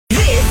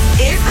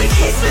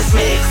Kissmas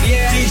mix.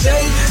 Yeah. DJ,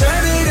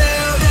 turn it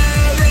down.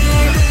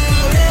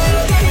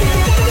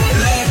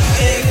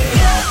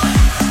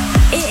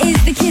 It is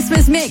the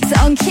Kissmas mix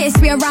on Kiss.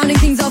 We are rounding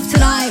things off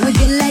tonight with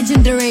the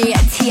legendary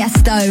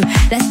Tiesto.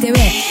 Let's do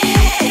it.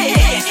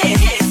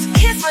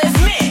 Kissmas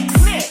mix.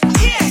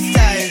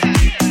 Tiesto.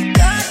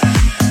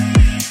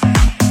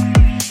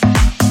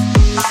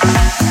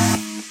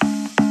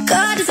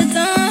 God is a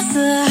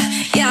dancer.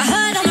 Yeah, I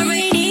heard on the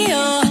radio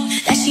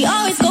that she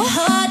always go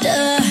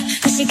harder,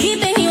 'cause she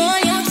keeping you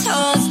on your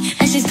toes,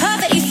 and she's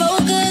perfectly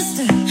focused.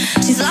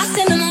 She's lost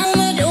in the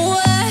moment. Ooh,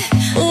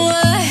 ooh,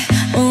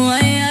 ooh,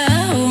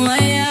 yeah, ooh,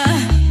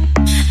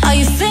 yeah. Are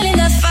you feeling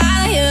that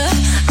fire?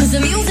 'Cause the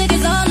music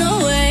is on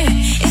the way.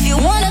 If you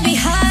wanna be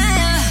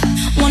higher,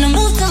 wanna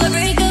move till the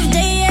break of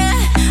day,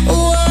 yeah.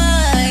 Ooh,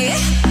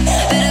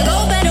 better go,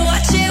 better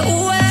watch it.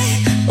 Ooh,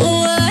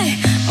 ooh,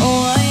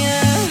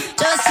 yeah.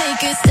 Just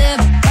take it step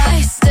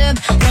by step.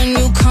 When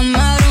you come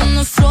out on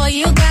the floor,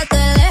 you got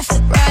the left,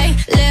 right,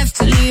 left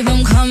to leave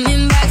them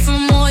coming back for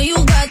more. You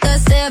got that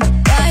step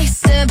by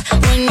step.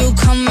 When you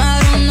come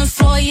out on the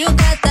floor, you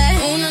got that.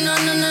 Oh, no, no,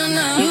 no, no,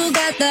 no. You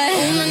got that.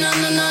 Oh, no, no,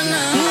 no, no,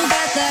 no. You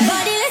got that.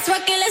 Body, let's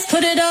rock it, let's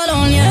put it all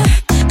on ya.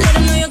 Let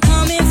them know you're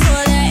coming for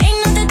that. Ain't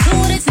nothing to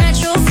it, it's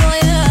natural for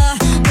ya.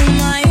 Oh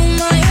my, oh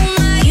my, oh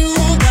my. You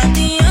got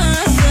the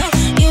answer.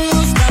 You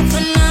won't stop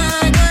for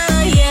nada,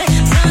 yeah.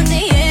 Flaunt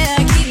it, yeah.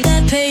 Keep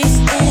that pace.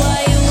 Oh, why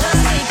you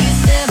take it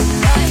step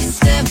by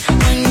step.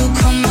 When you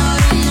come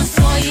out on the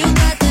floor, you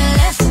got the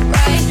left,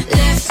 right,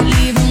 left.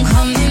 Leave them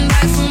coming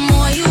back for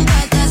more. You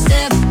got that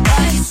step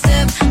by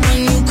step. When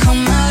you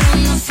come out on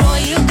the floor,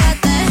 you got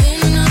that. Oh,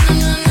 no, no,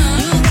 no, no.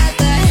 You got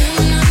that.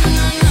 Oh, no, no,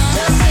 no, no.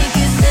 Just take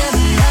it step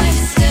by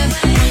step.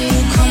 When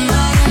you come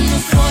out on the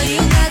floor,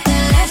 you got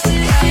that left,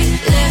 right,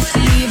 left.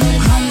 Leave them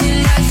coming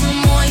back for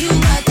more. You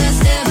got that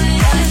step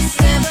by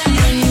step.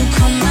 When you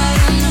come out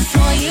on the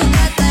floor, you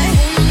got that.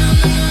 Oh, no,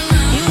 no, no,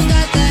 no. You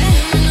got that.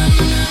 Oh, no,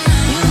 no, no, no.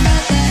 You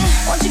got that.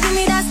 Won't you give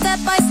me that step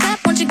by step?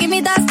 Won't you give me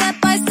that step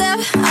by step?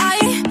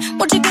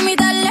 Won't you give me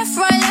that left,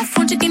 right, left?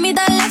 Won't you give me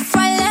that left,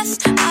 right,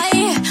 left?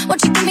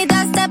 Won't you give me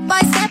that step by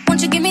step?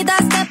 Won't you give me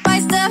that step by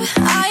step?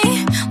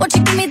 Won't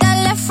you give me that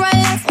left, right,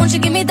 left? Won't you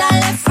give me that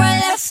left, right,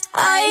 left?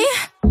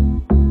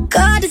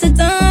 God is a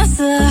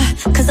dancer,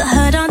 'cause I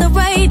heard on the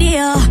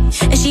radio,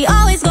 and she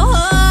always go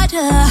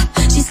harder.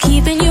 She's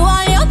keeping you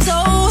on your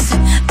toes,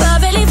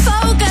 perfectly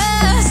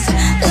focused,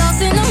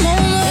 lost in the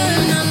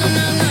moment. No, no,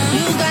 no, no,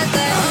 you got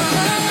that.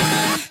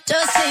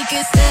 Just take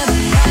it step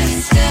by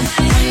step.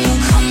 When you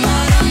come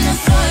out on the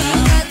floor, you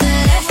got the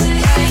left,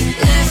 right,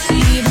 left.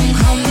 Leave them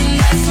coming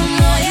back for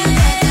more. You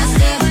got that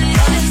step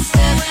by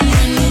step.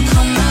 When you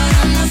come out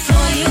on the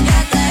floor, you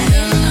got that.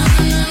 No, no,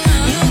 no, no,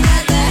 you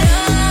got that.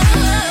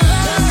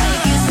 Just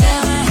take it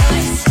step by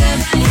step.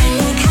 When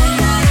you come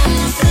out on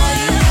the floor,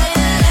 you got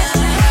the left,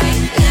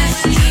 right, left.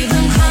 Leave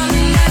them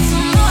coming back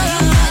for more.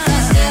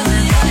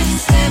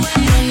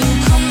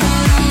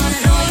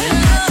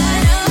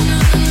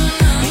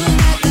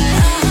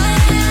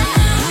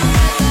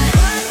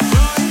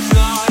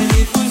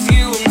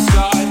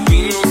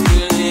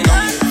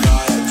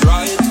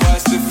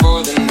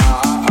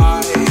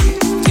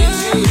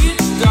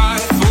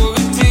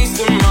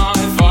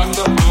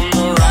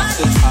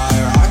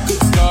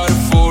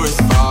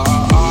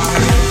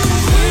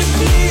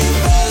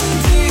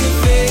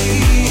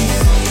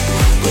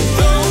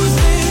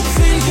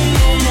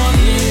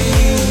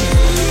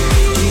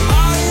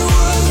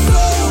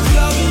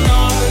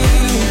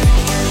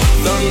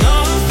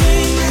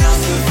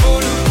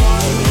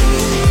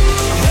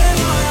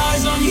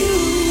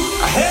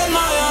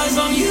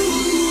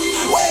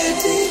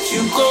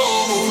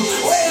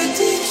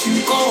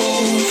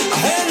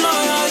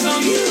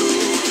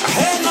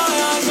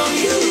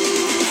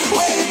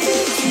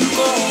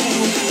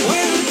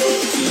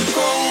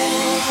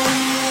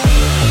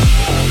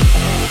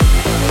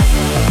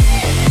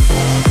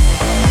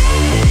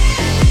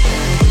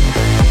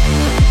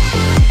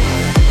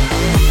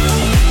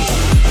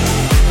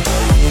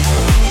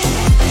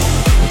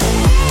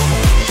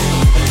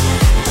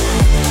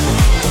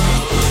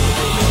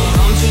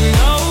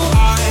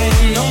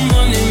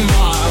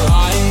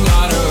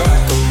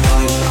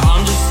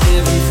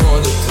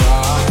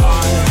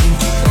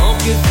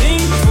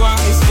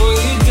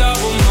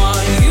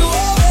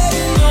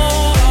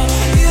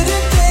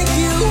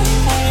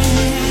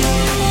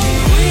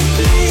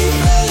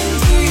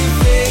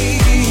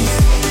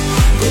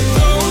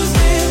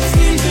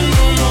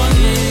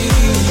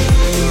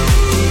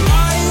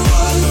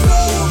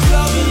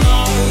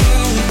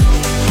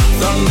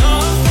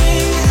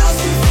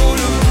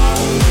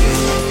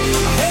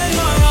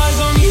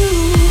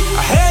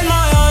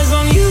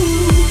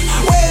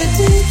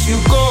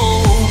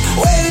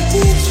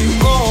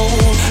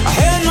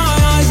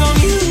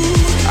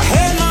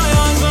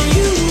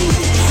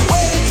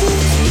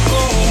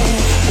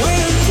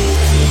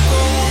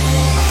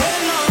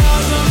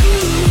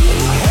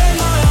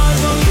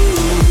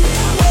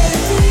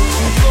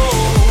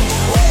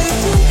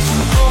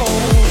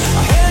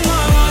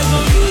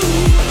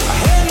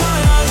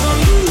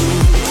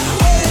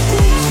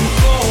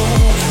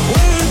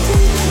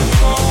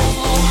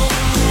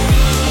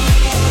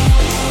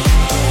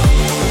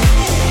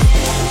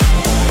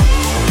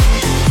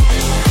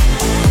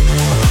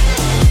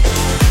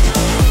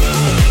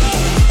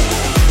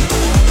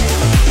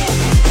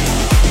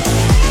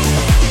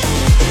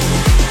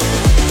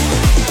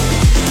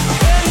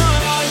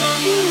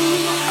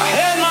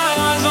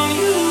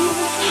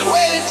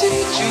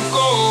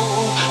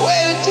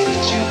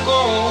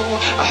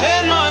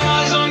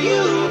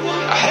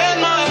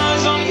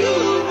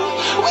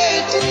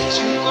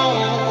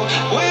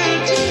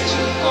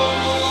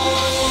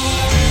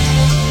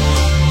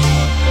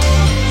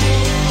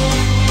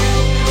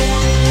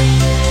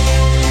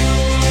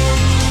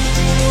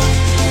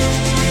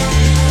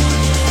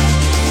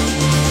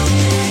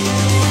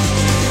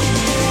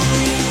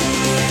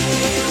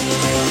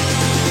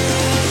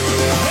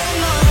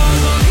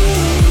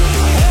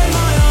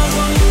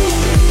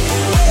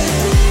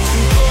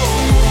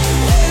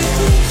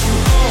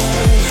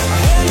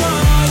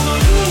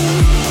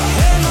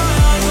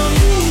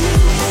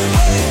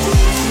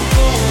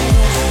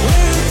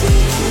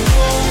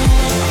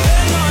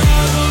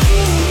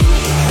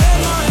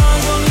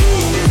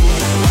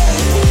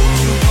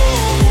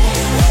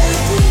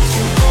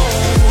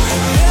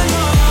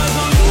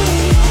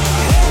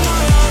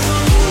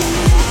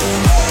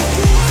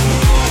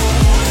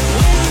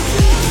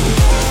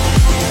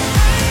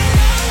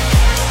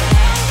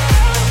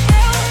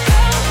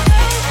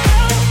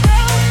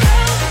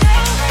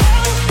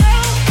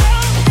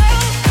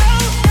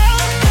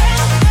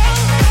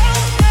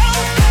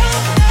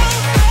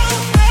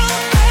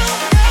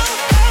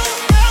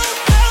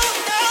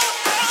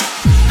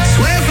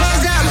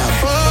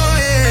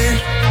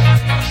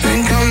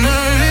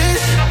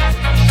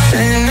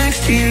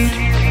 to you.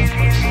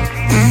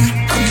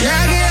 My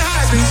jacket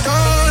has been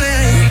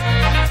stolen,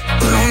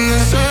 but on the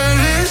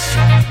surface,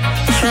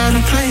 I try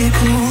to play it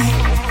cool.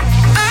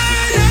 I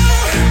know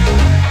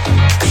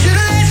I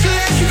should've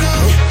let you go.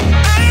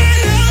 I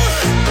know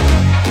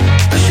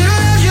I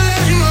should've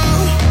let you go.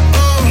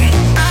 Oh,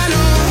 I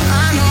know.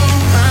 I know.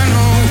 I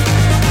know.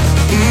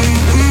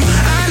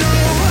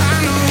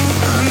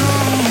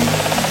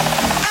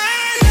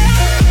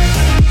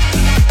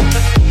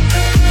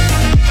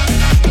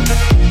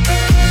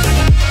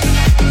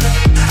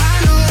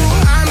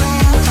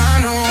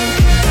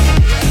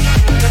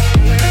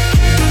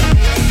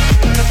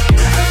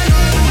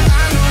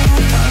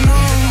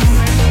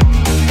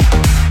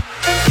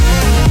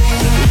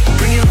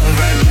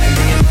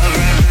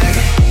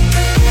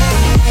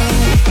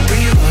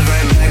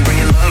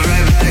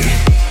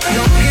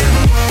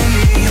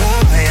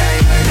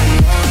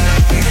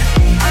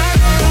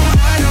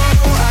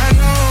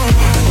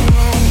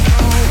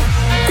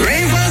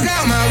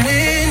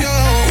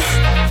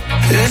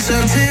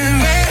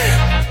 September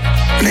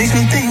makes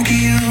me think of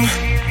you.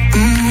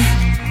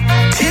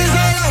 Tears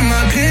all on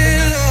my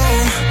pillow.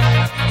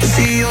 I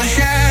see your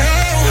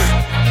shadow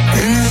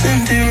in this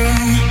empty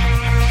room.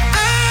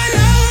 I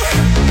know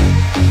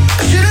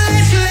I should've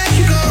let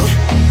you go.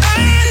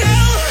 I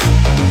know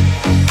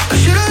I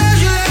should've let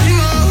you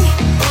go.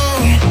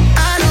 Oh,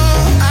 I know.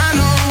 I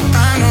know.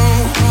 I know.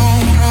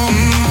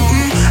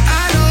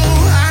 I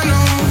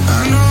know.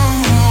 I know.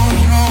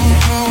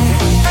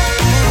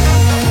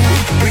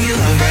 Bring your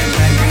love right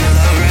back, bring your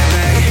love right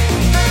back.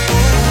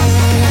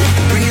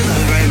 Bring your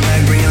love right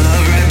back, bring your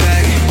love right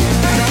back.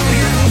 Don't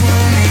give up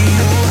on me,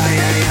 oh, I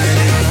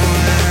didn't know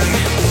that.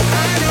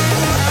 I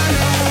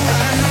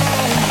know.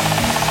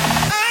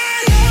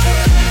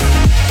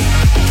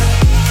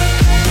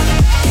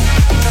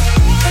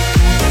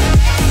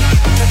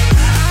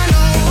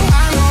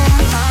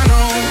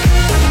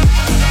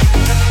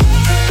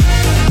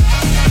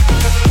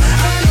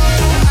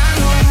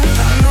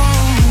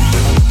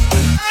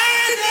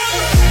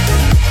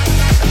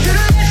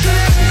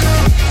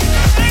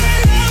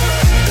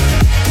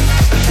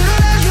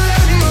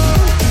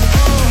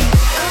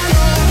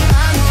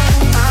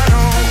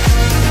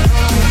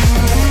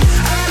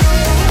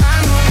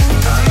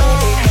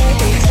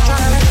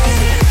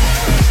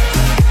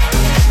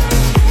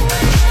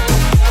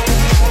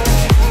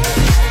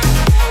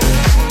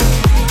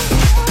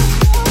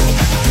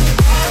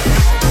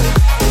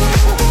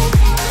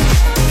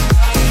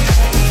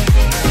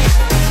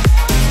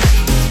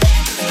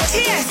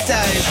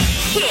 Tiesto.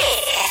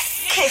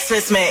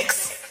 Kissmas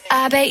mix.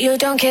 I bet you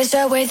don't kiss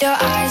her with your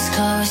eyes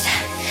closed.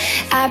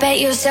 I bet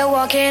you're still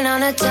walking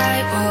on a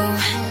tightrope.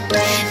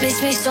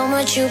 Miss me so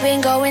much, you've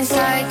been going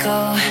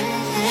psycho.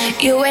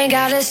 You ain't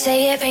gotta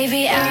say it,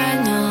 baby,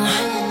 I know.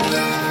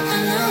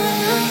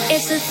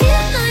 It's a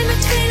thin line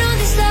between all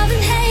this love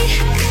and hate.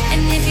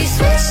 And if you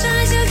switch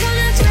sides, you're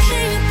gonna have to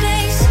play your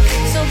place.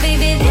 So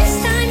baby, this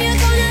time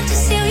you're gonna have to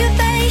seal your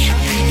fate.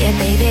 Yeah,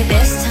 baby,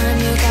 this time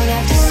you're gonna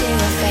have to seal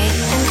your fate.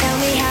 And tell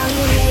me how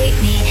you hate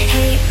me.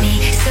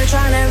 Still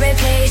trying to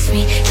replace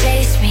me,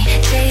 chase me,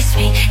 chase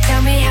me.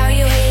 Tell me how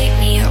you hate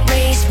me,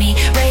 erase me,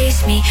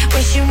 race me.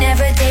 Wish you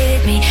never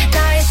dated me.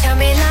 Lies, tell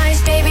me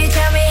lies, baby,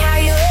 tell me how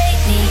you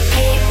hate me,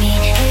 hate me,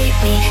 hate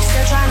me.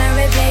 Still trying to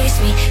replace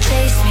me,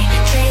 chase me,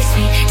 chase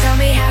me. Tell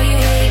me how you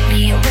hate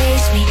me,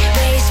 erase me,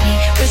 race me.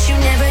 Wish you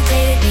never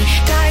dated me.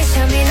 Lies,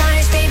 tell me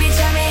lies, baby,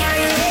 tell me how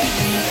you hate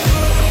me.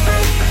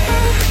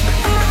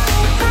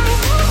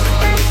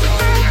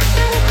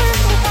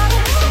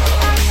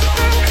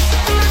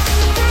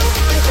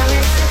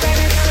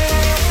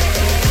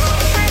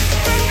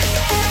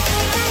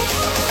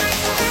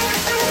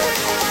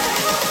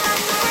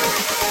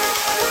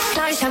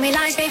 Tell me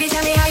lies, baby,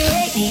 tell me how you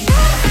hate me.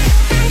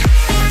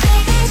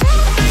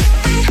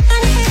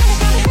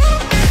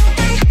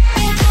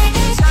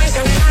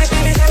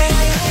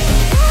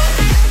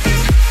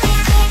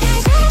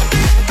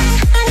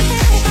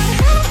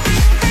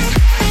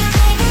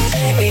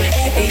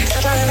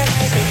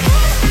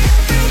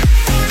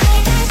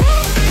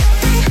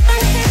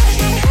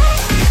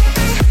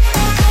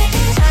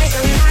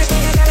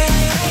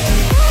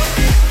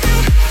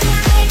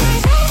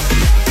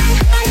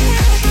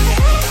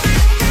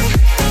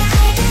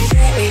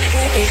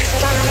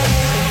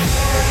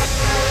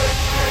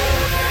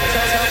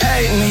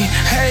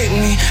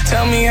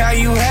 Tell me how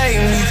you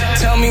hate me.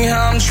 Tell me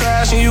how I'm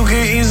trash and you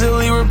could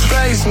easily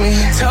replace me.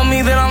 Tell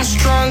me that I'm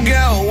strung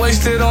out,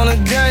 wasted on a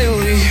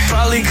daily.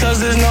 Probably cause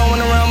there's no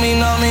one around me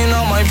numbing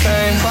all my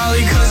pain.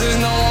 Probably cause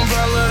there's no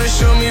umbrella to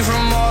shield me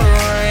from all the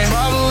rain.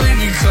 Probably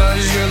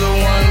because you're the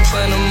one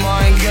playing the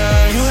mind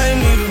game. You hate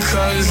me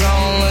because I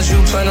don't let you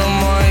play no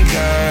mind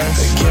games.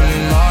 They give me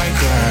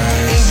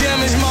migraines,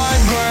 damage my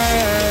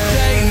brain.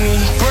 Take me,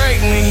 break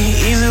me,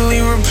 easily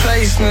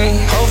replace me.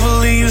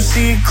 Hopefully you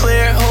see it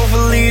clear,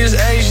 hopefully it's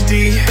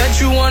HD. Bet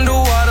you wonder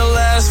why the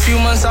last few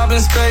months I've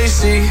been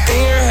spacey.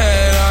 In your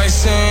head I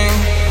sing.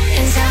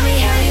 And tell me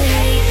how you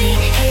hate me,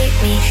 hate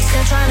me.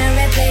 Still trying to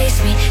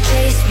replace me,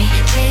 chase me,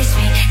 chase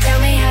me. Tell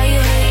me how you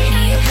hate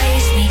me,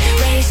 erase me,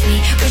 race me.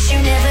 Wish you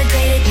never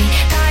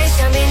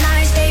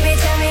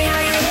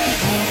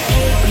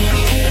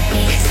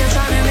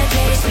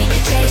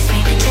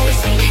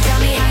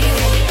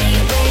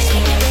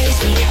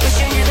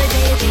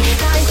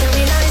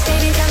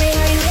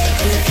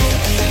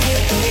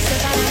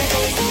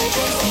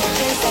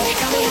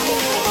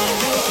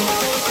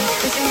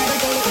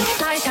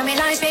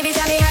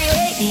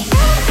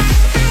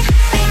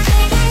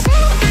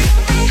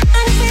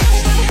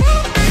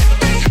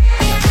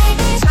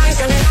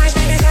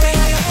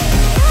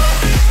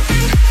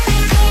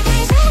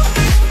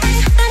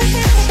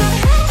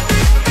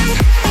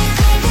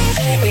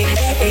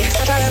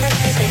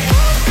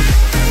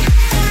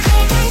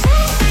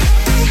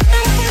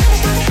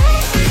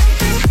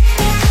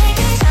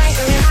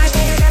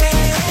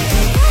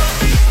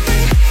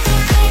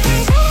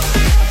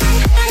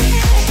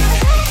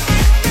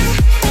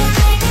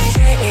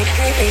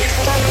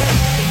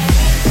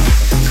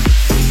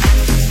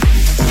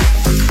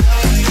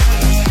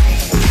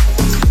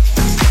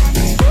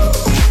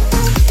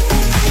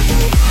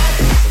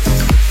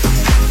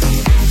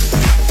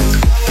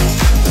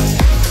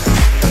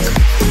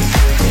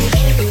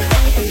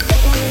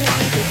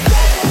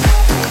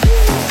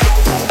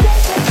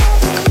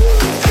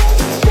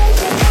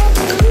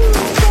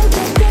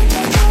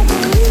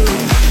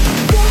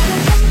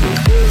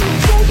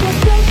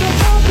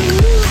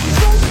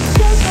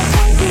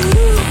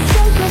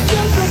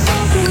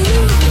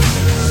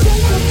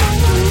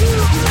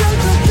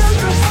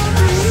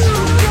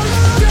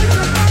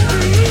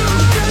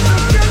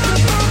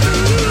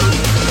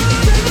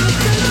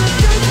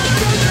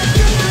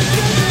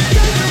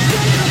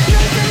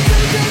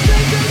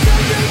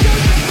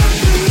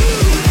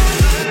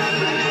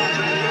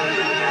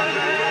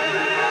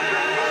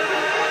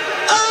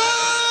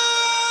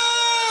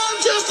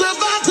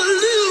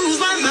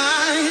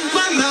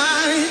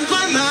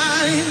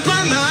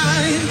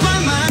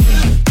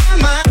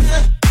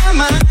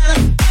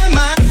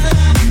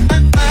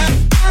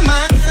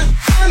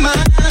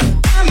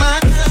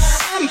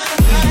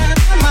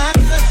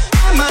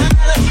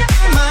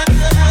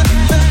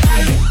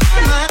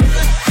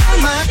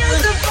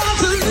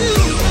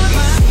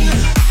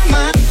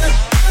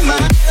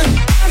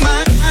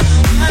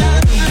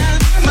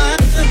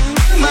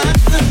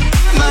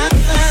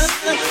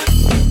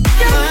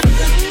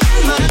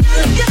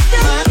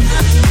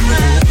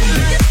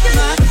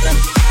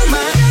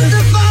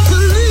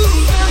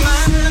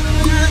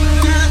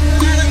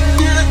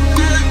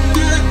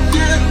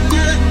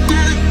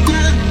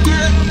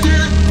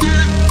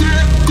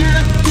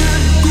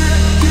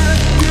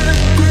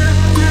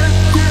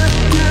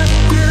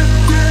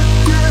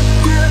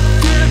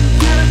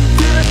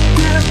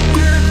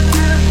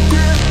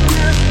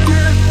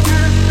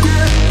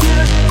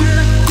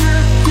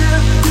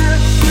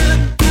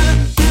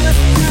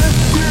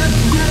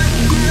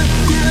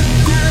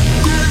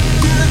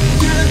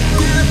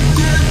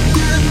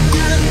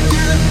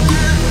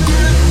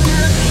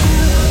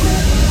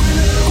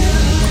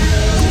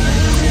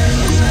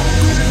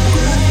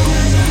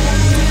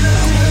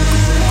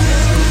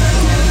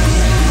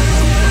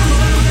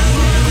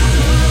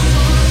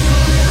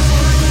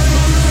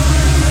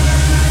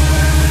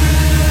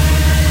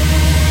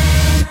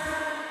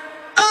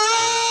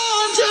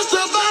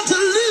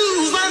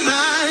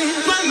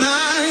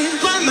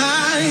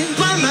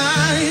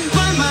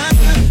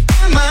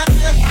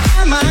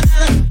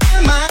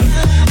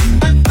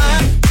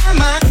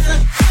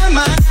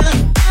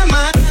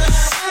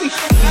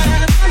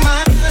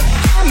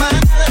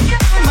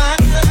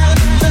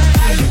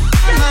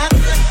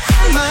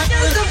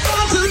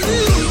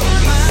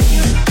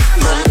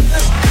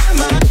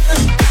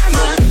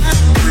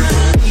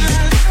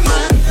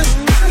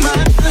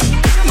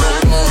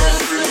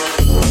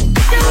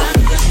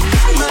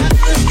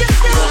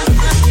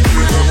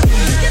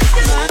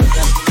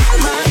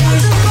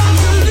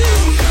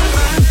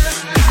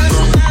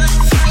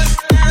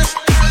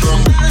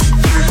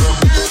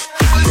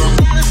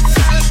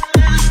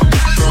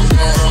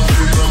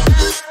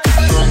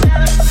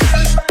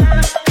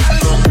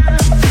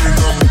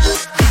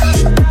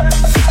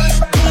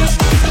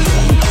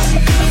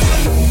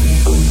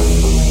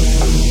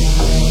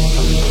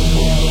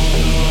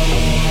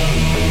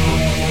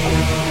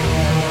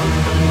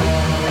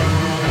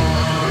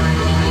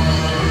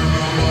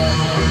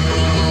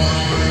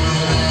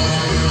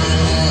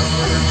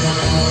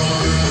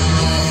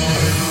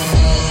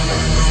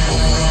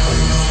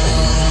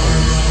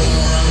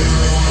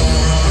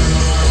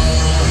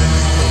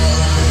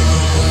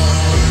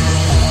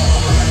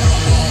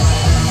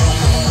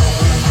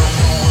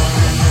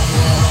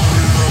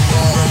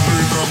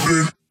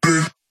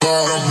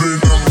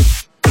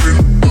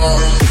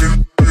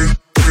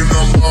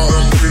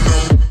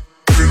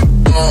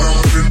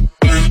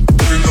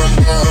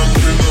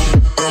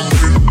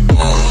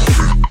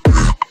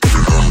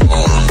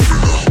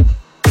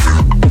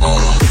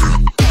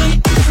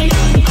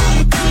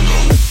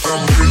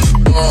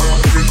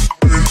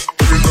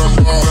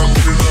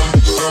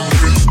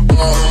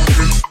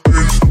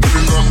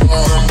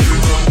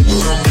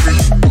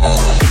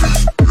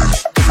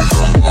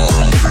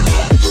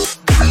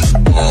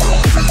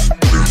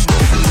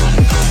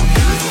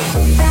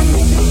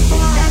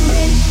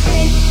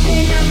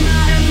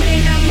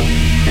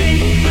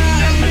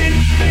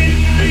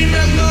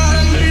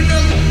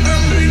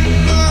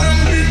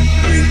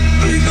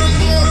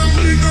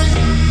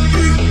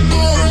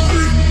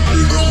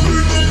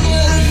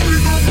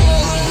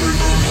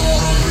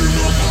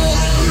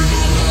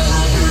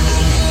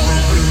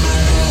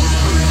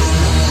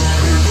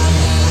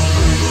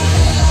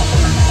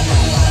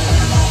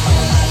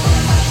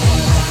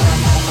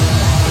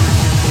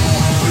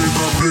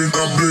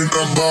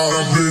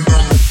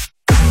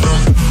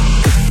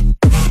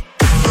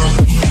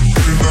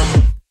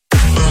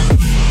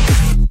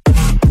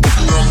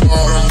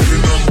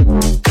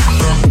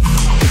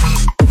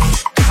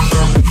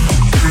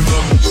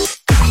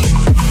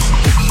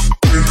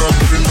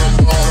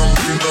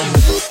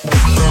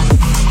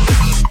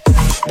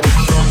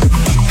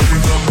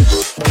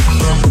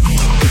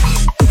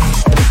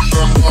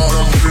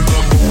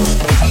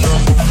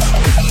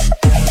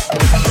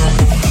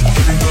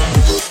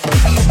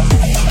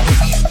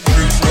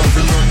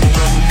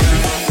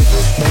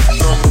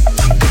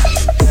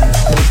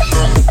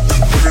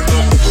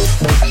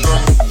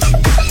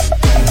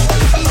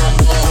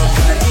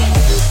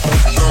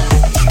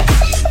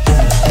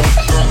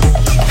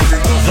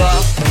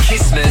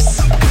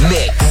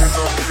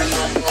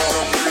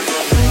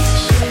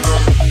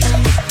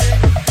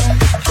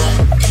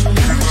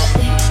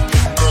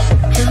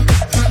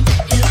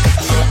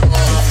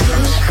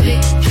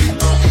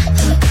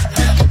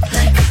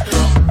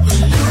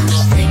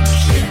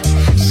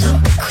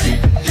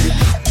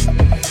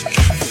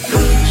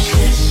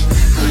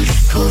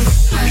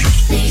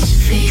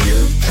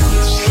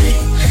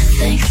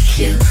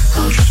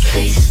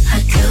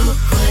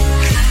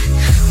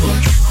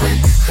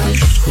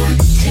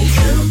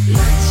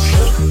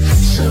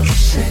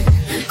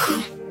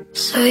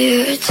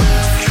you're a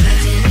tough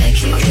guy,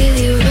 like you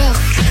really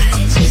rough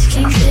guy. Just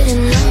can't get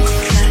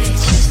enough guy,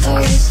 just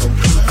always so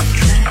puff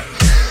guy.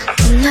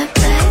 I'm that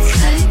bad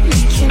type,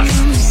 make your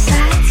mama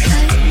sad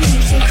type,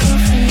 make your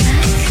girlfriend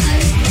mad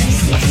type.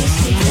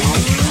 Basically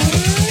that type.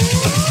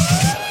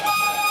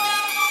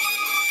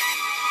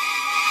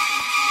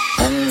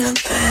 I'm the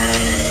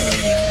bad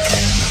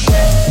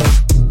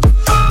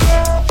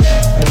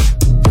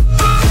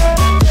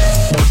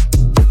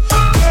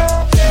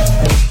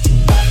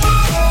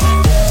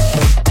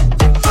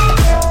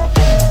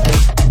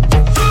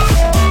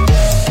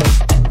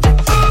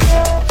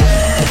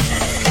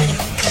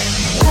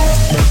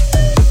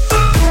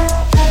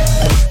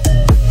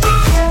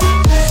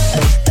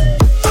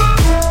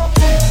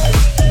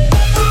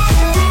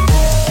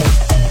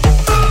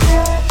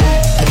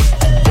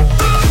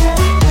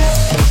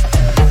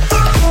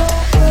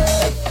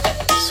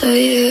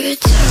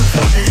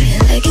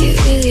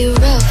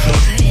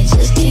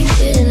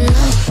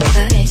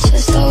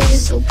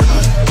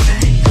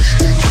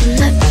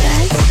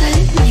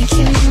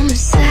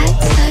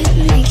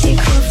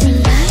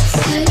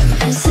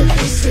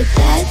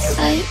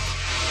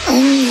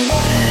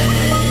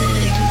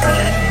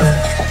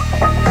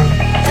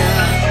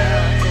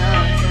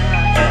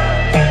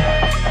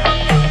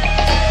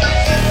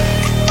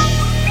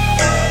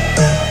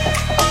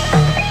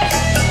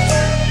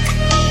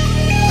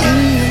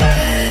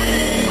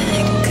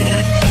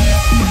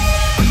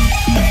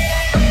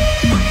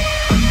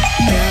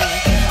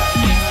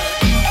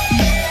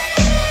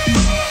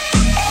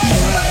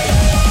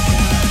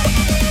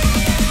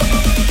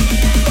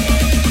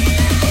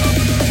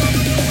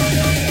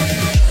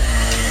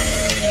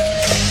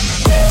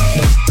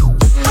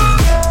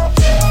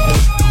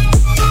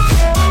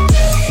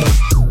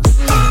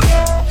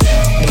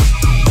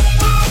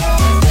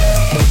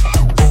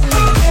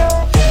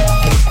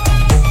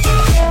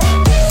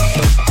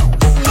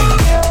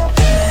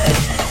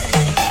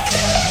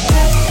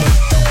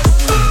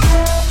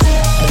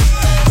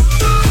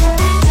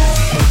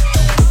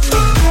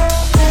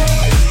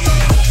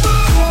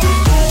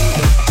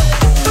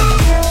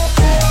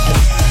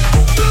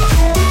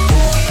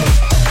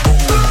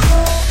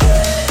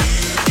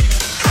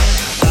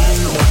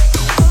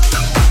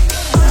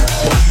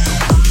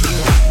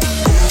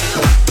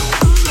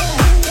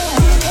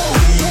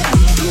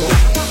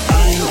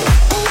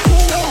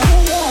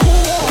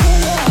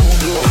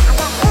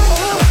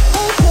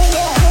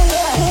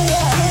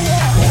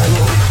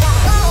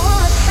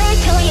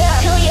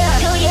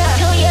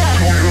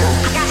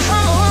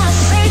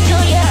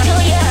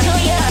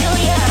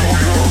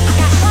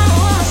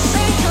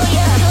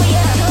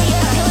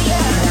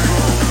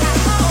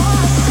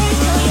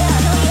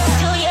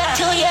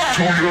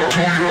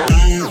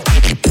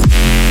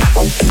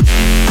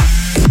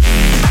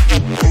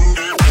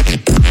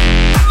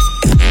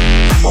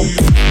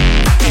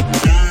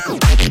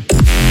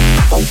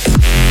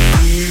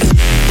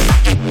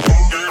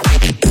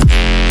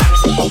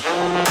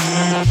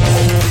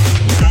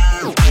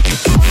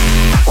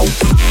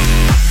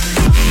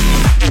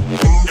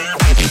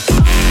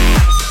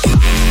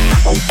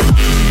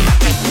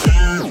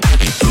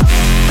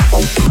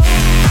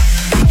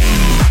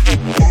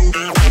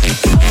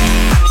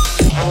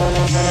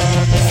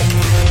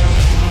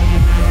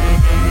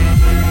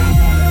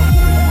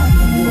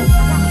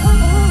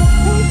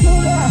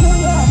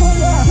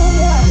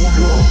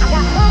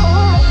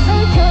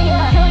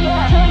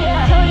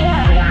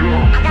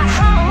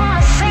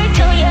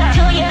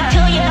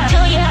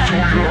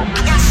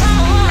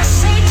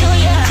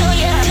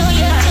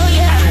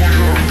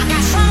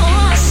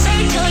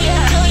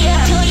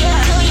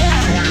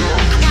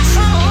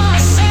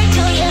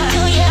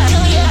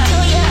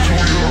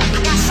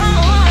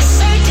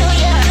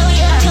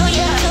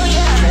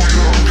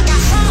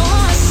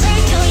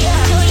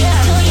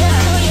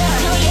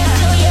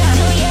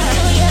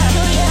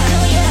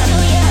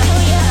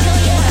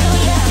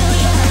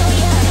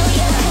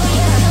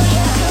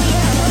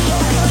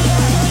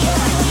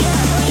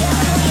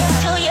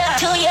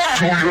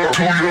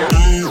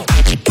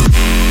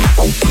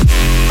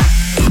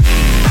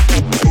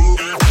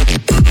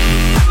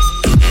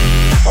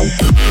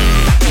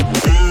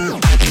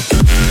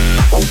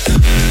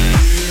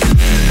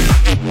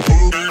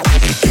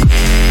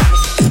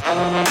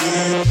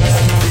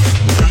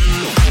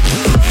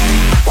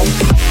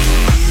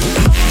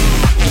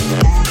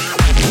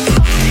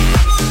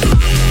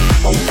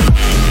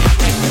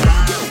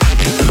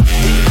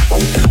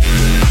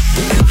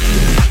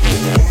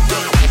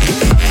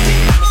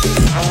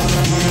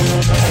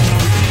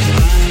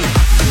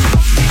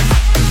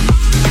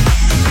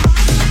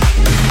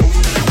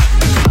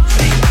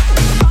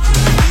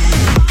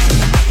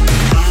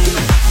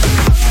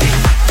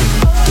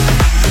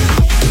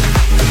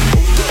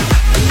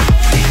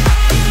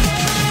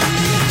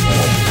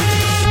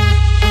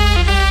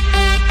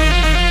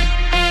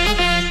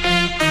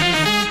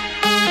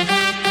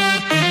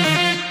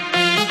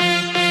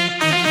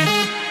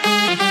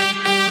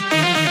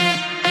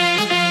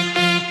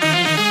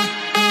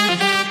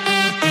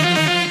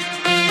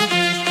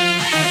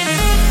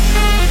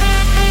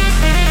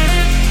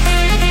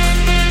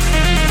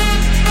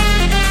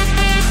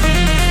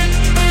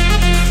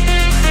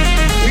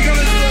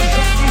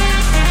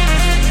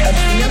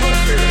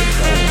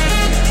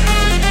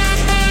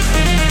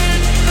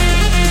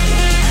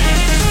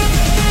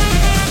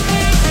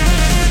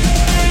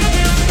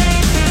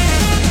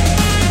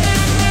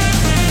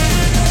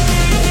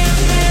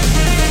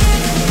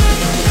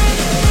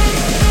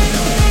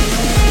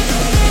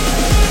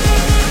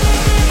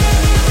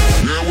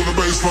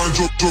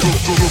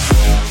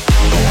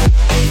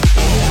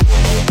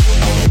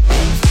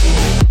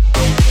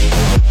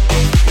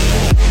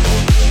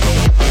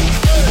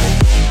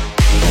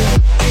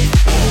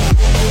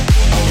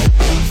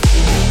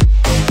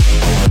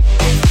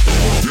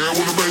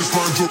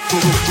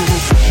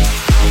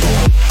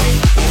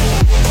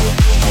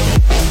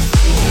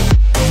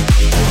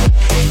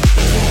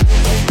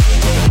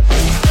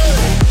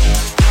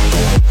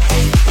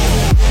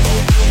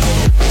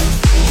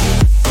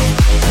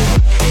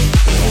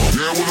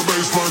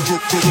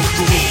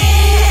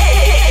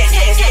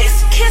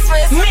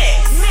Kissmas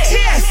Mix.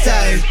 Tiesto.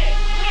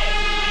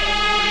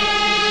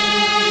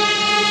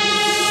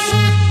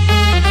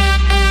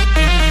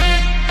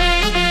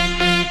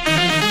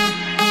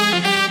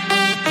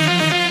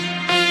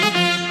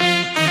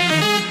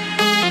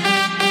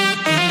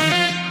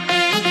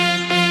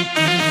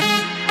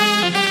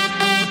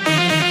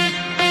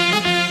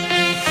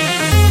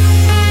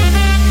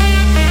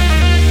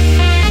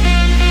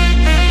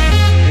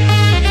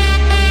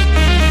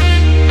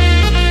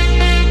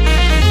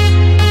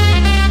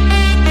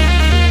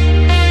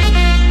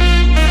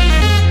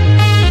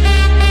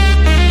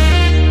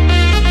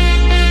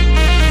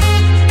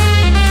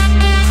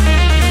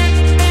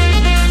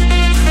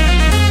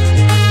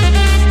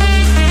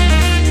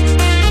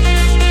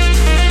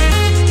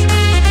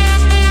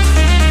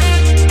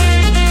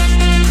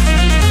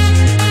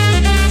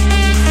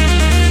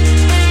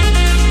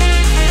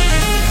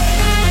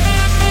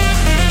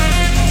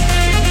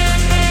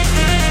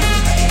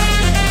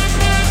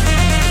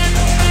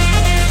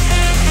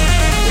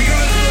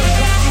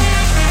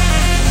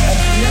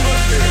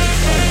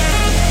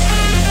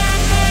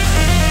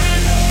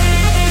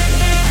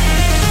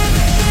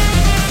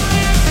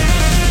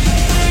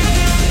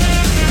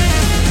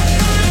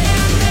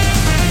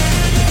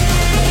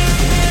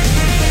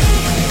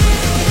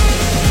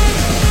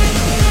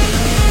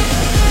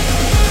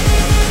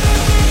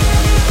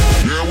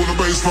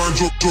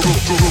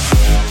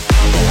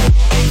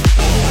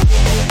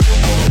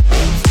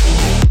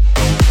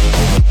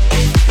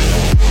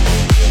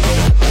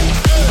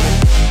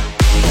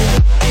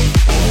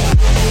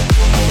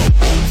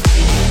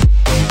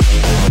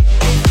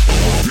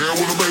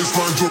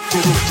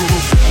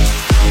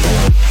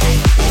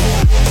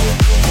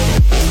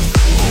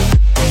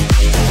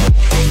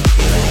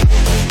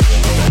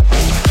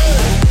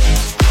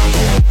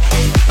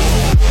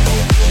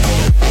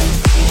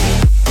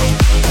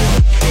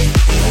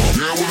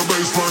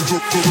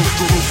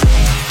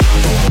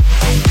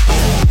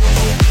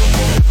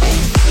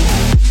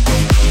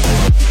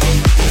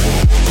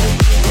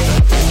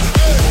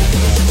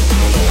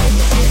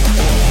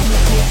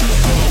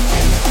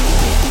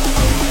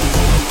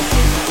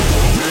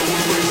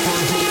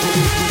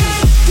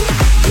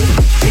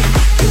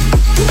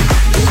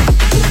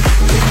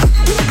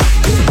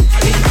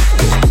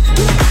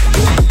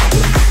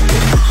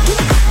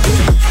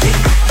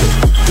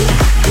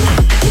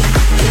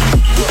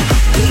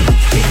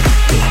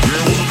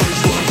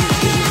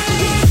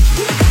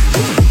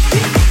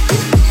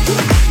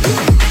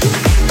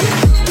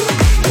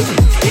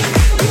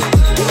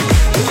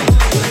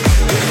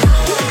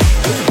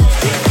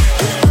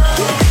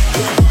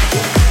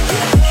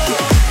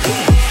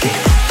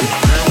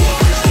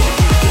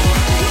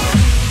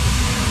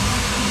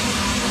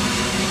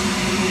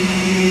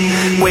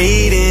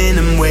 Waiting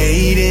and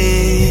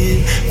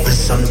waiting for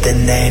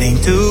something that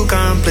ain't too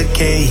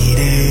complicated.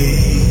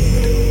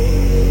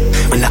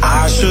 When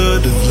I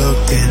should have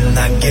looked, and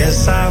I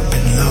guess I've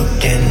been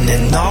looking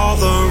in all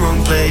the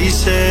wrong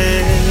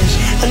places.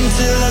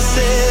 Until I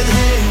said,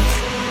 hey,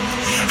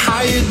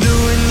 how you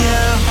doing?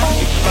 Yeah,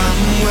 hope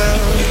I'm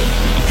well.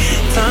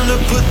 Time to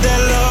put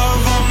that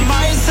love on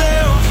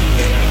myself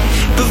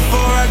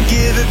before I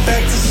give it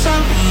back to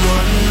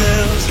someone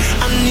else.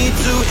 I need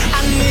to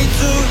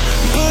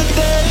put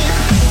that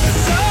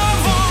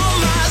love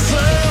on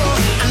myself.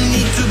 I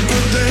need to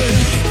put that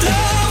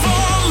love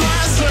on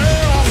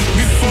myself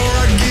before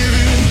I give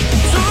it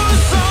to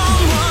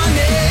someone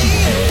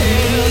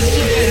else.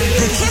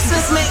 Yeah. The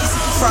Kissmas Mix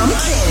from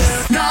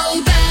Kiss.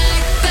 Go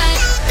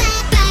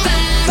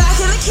Back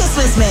in the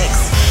Kissmas Mix.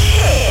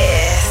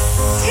 Kiss.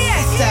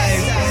 Tiesto.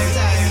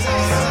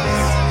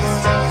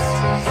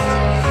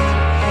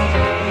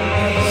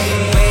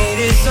 Wait,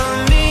 it's on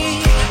me.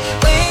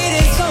 Wait,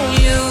 it's on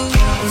you.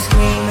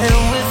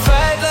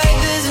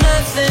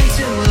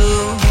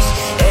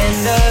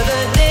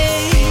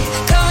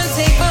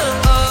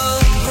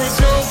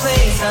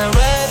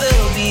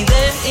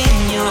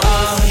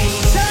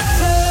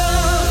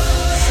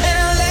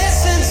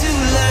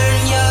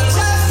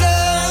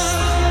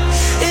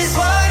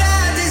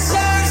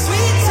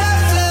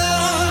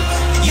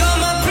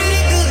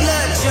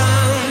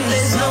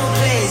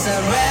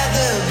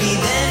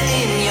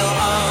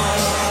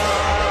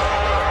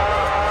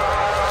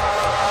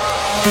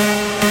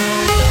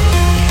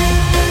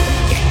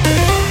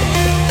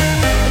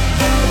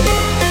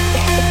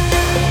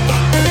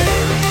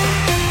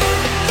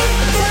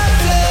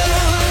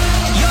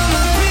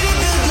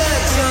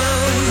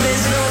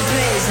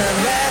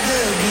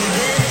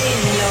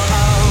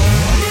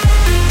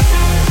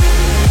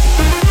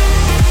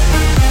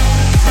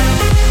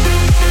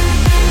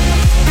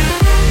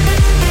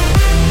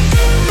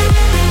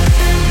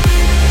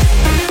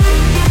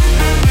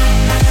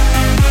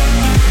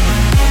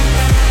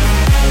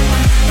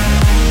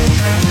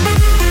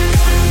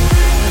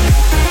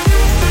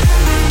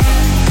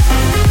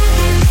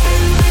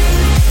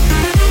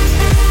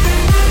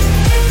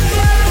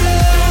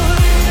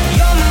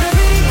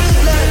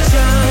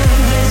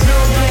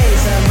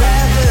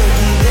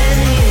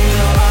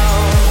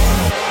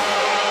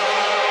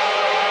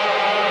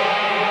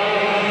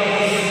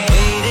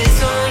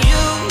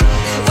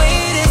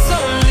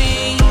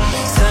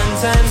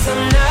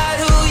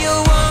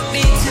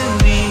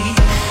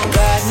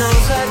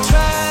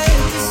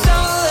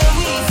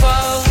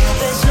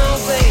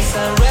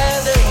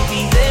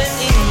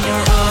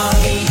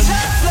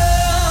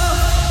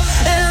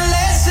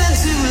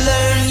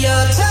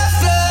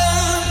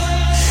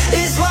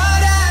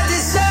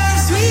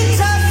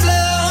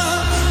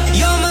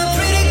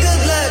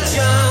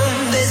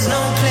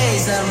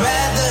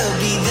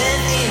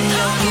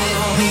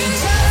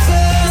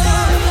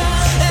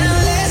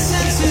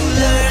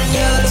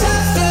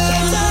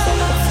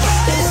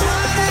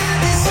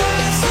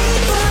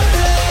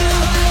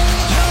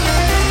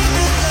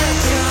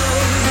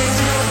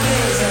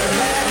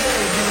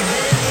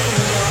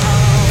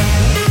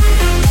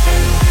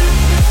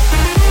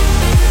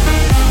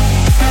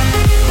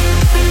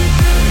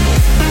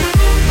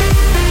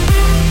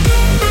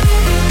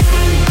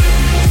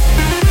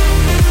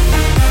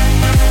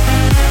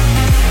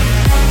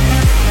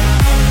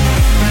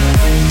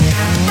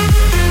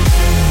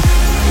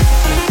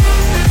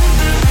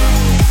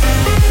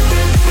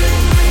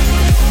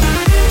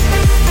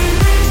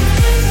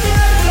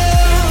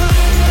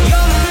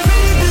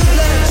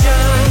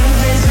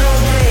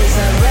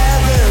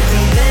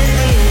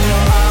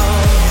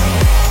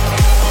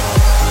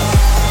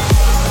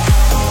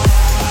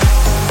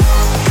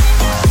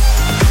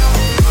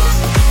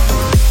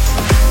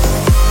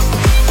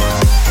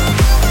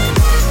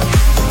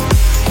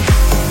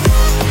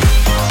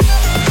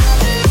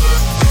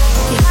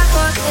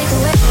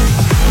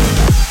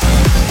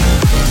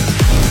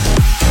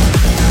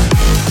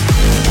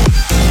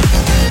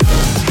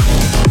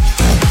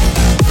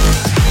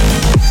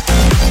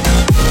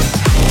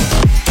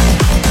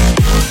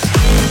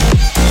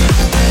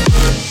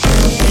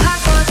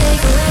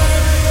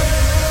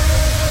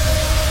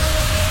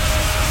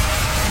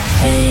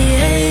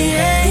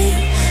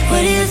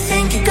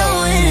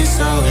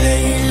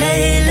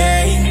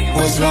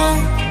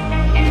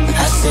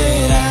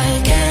 said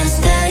I can't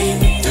stay.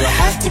 Do I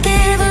have to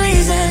give a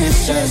reason?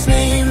 It's just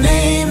me,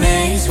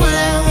 it's what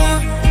I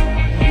want.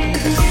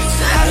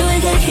 So how do we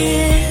get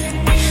here?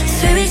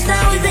 3 weeks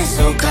now we've been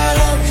so caught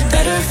up.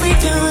 Better if we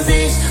do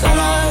this on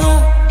our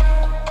own.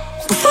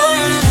 Before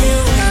I love you,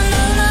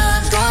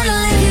 gonna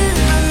leave you,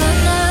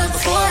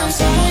 before I'm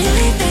someone you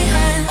leave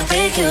behind. I'll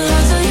break your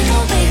heart so you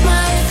don't break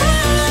mine.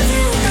 Before I love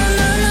you,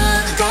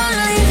 gonna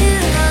leave you,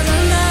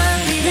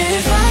 even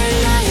if I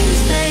let you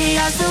stay,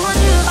 I still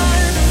want your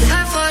heart. You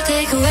have for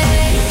takeaway.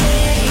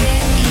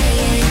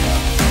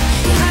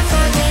 You have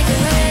for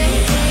takeaway.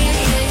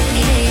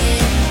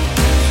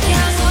 You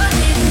have for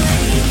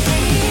takeaway. You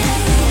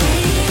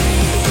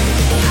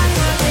have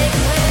for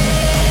takeaway.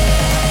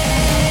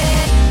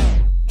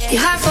 You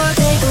have for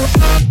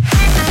takeaway.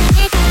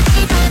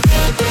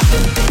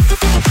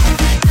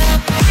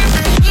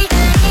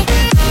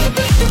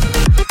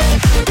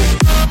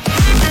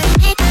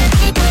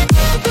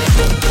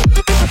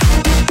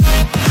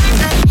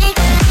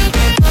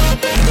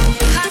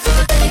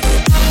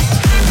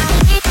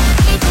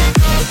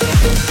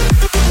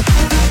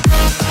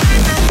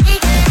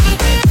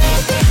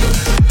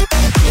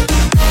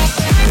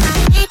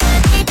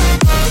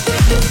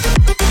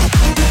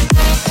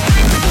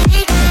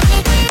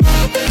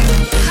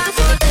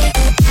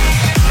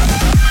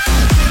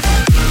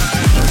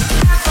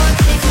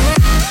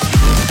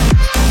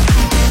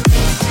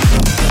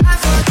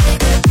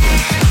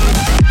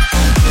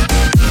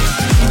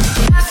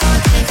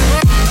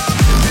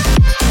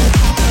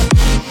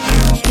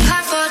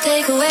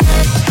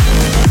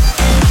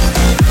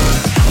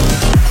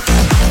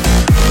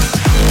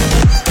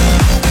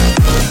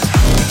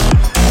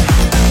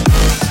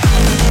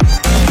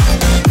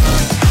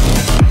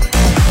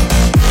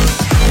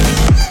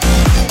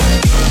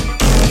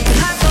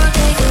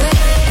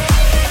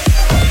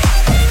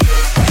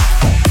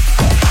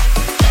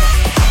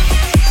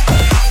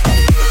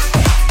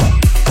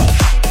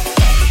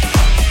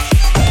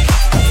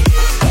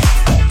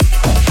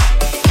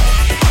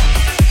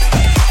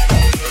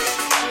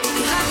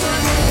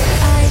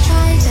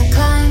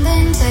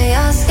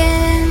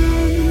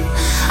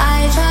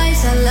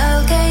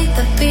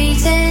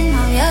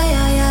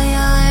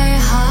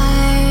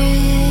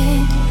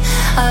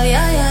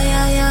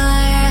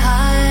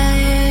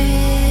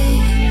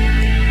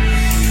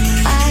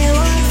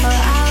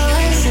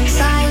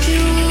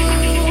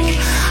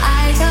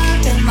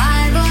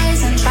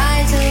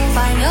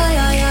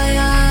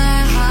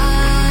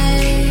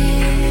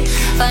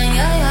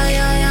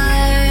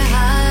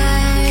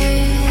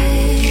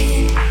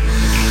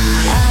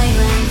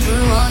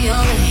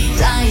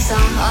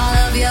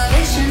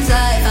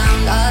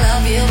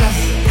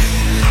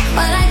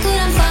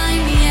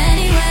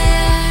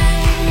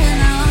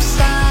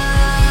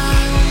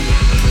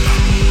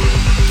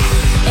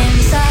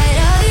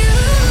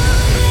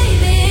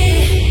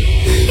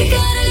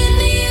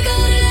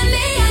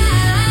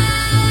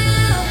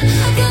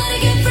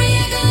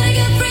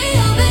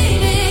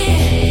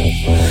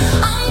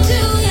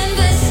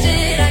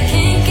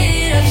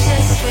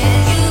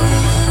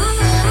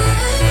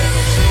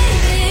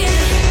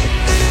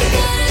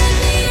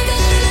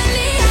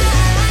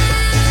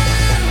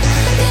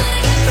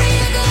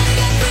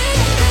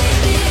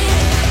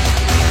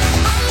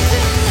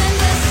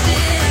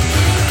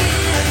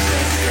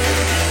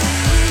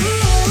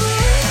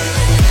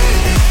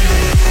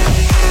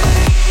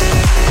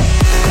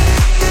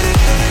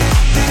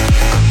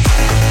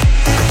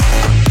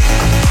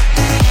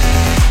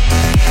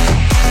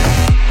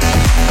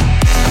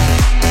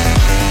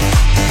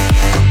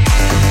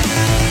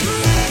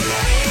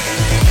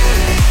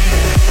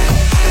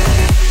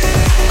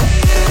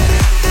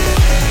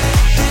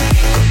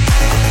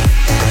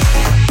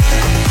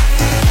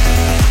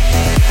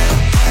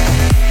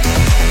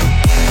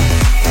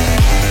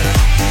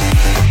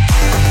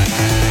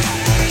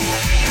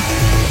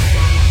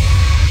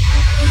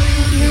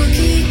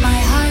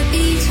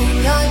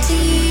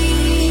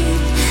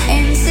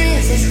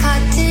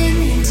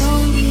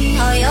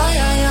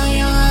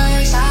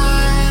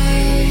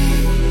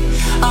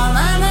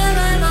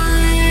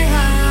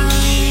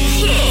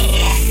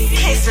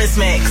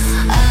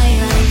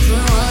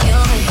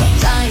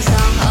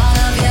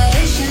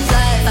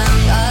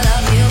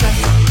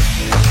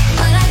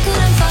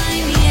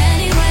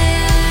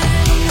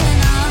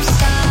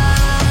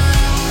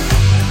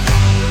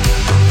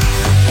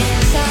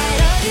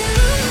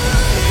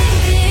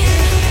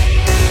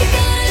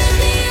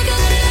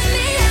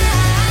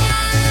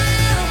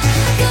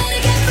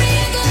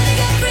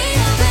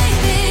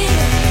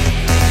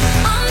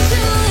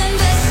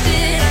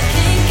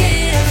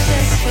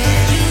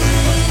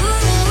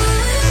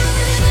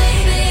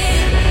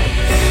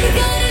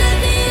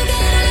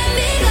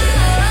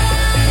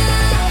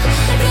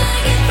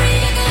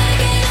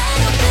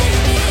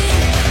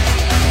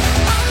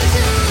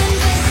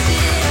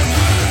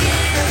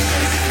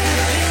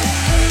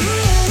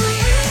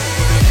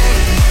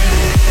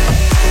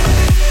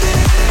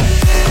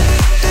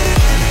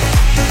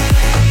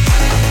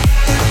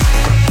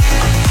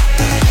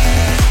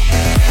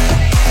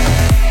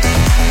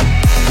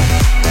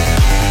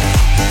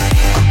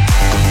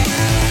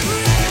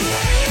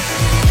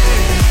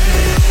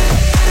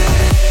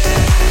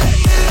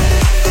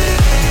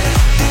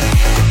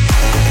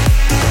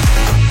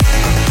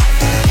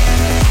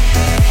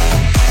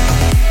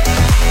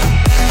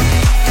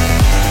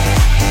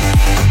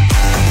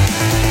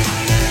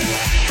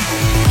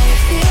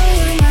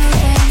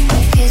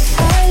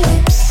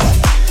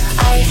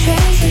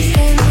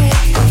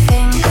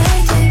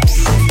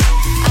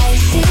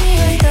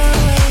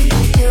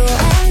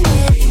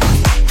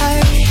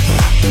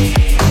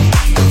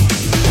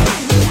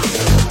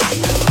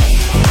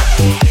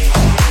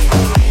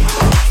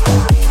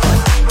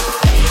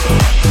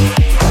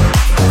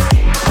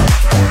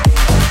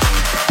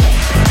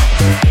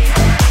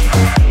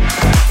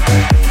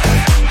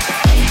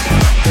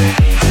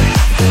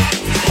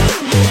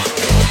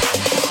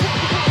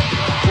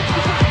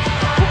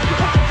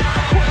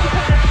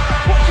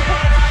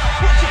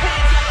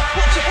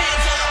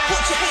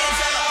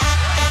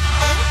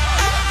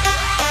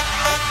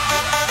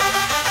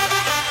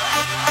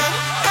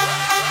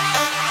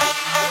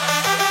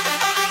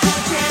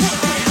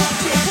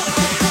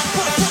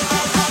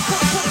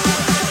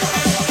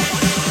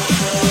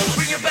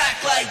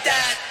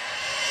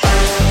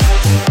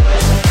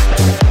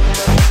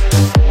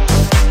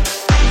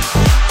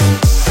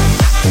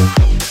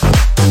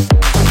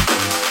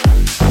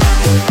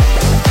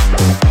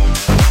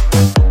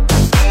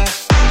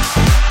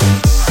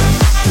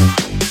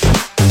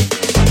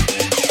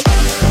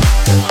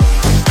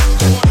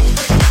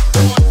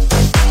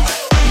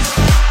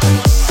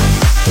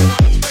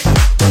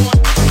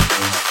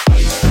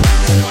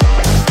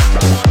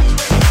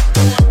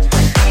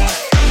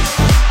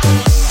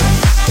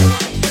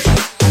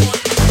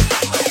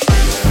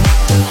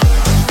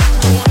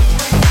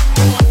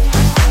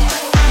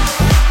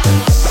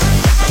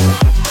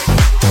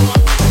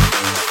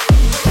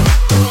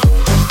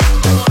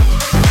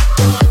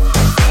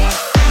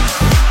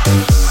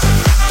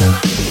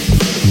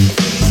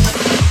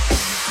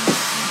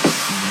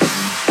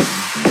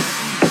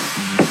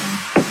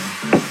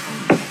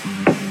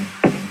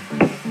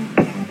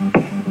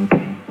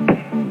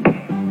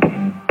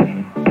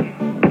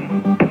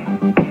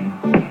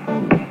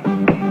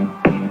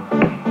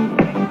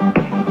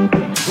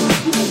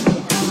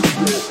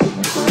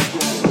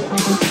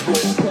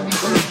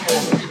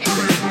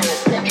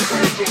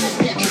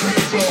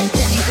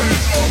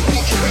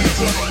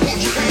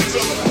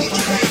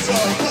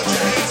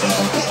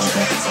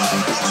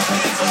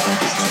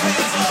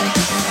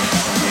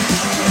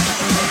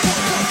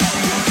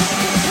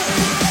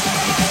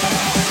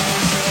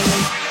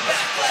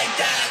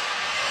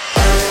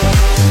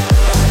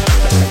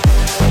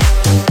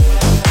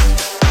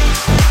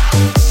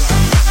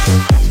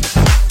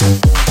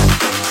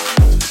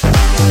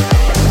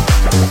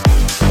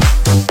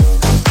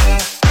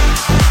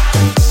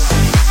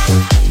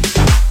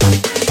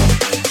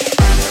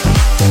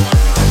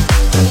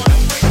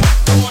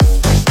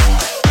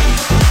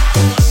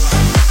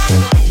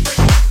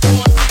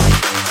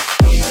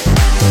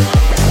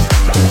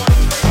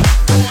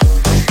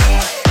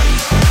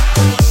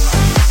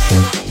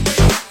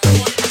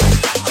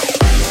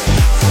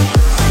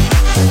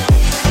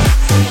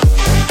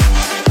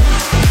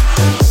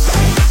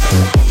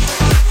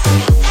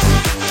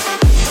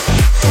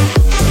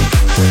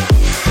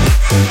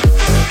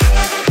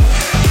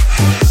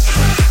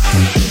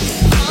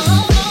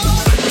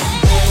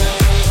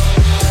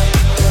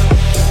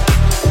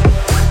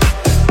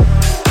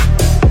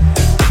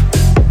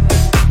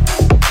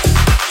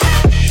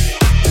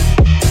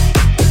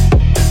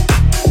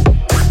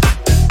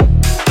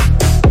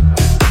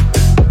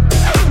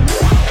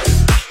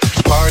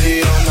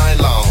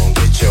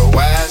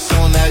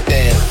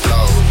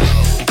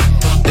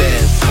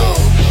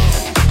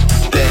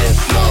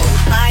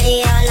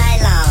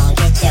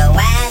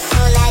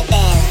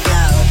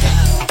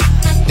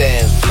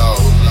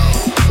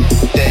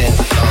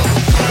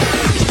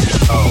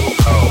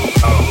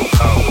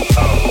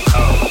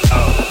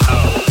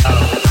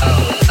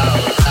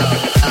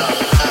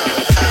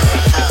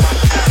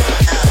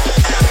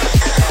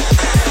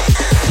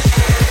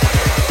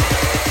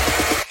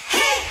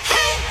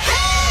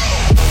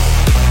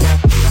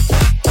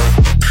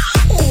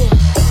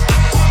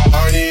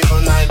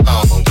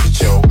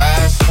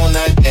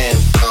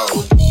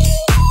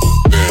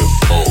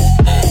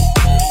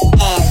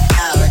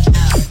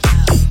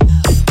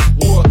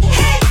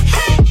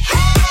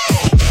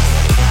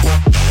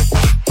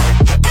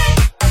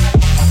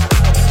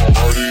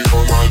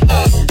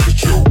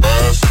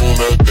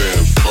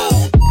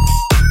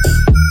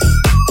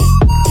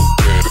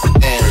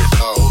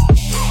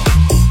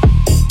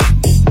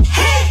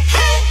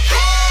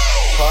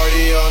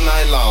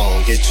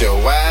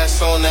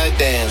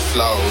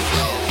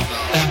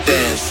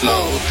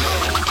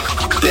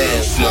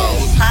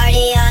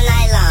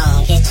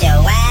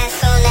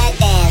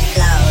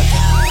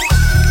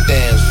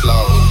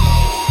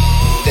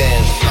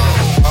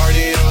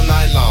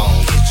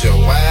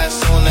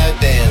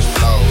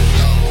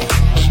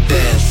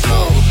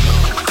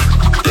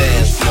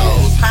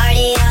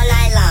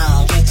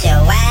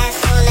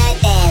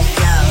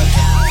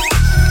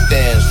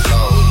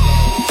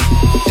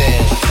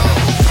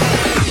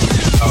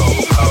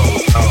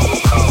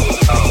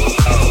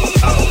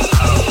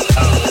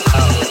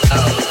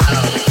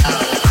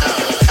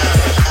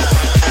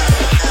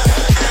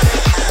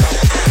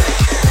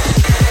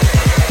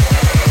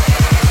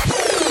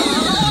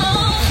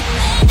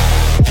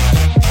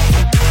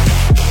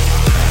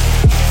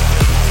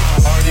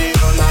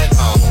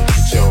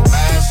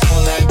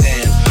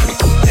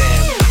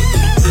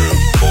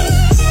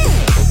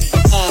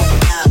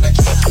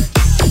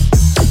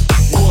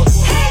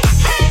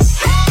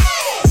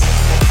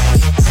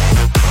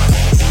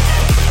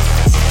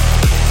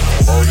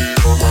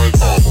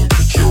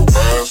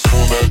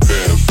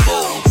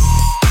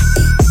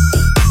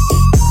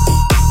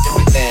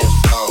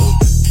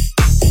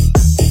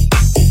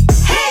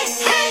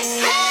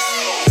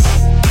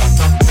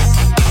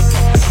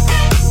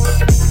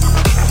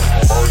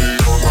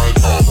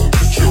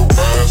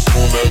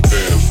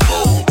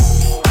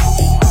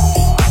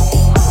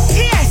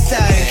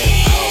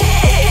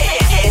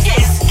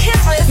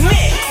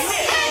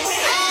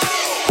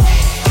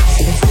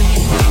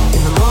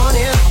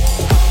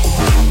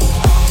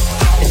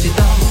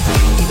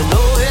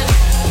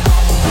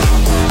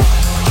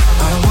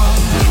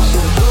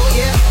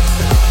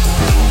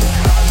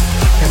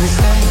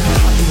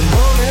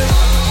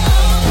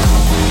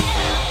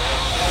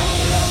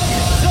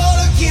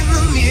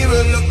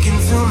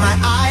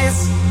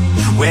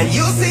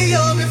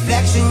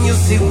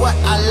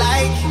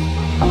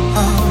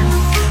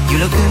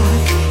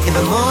 in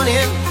the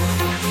morning,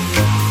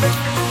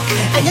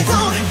 and you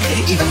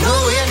don't even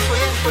know it.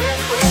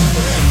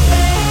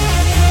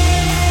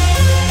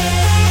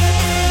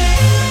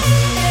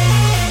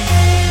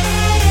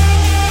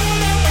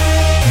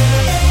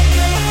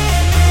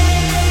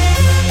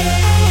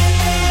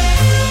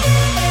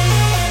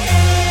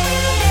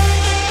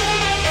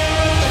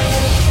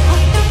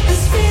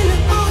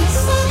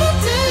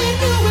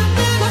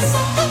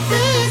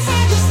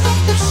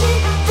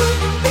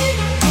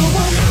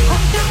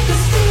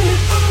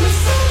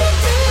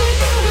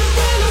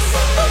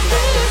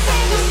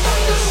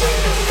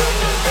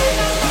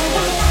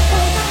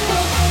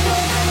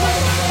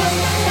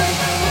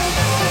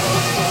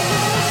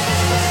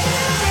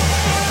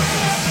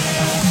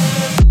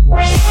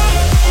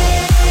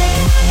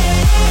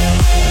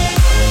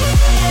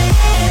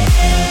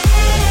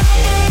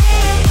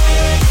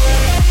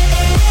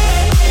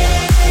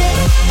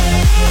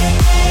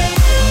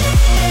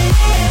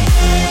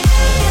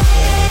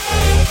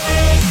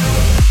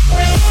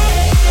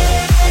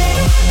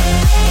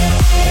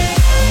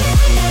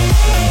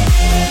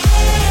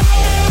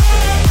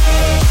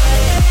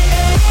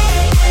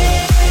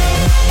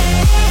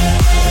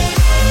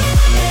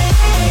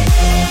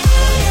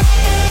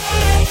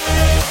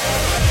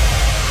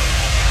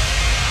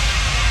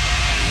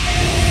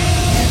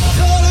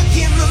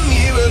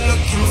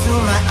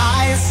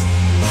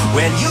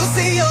 When you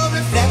see your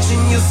reflection,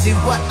 you see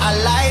what I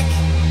like.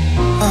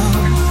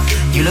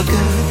 You look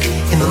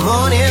good in the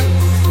morning,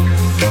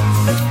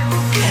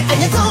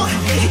 and you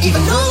don't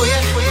even know it.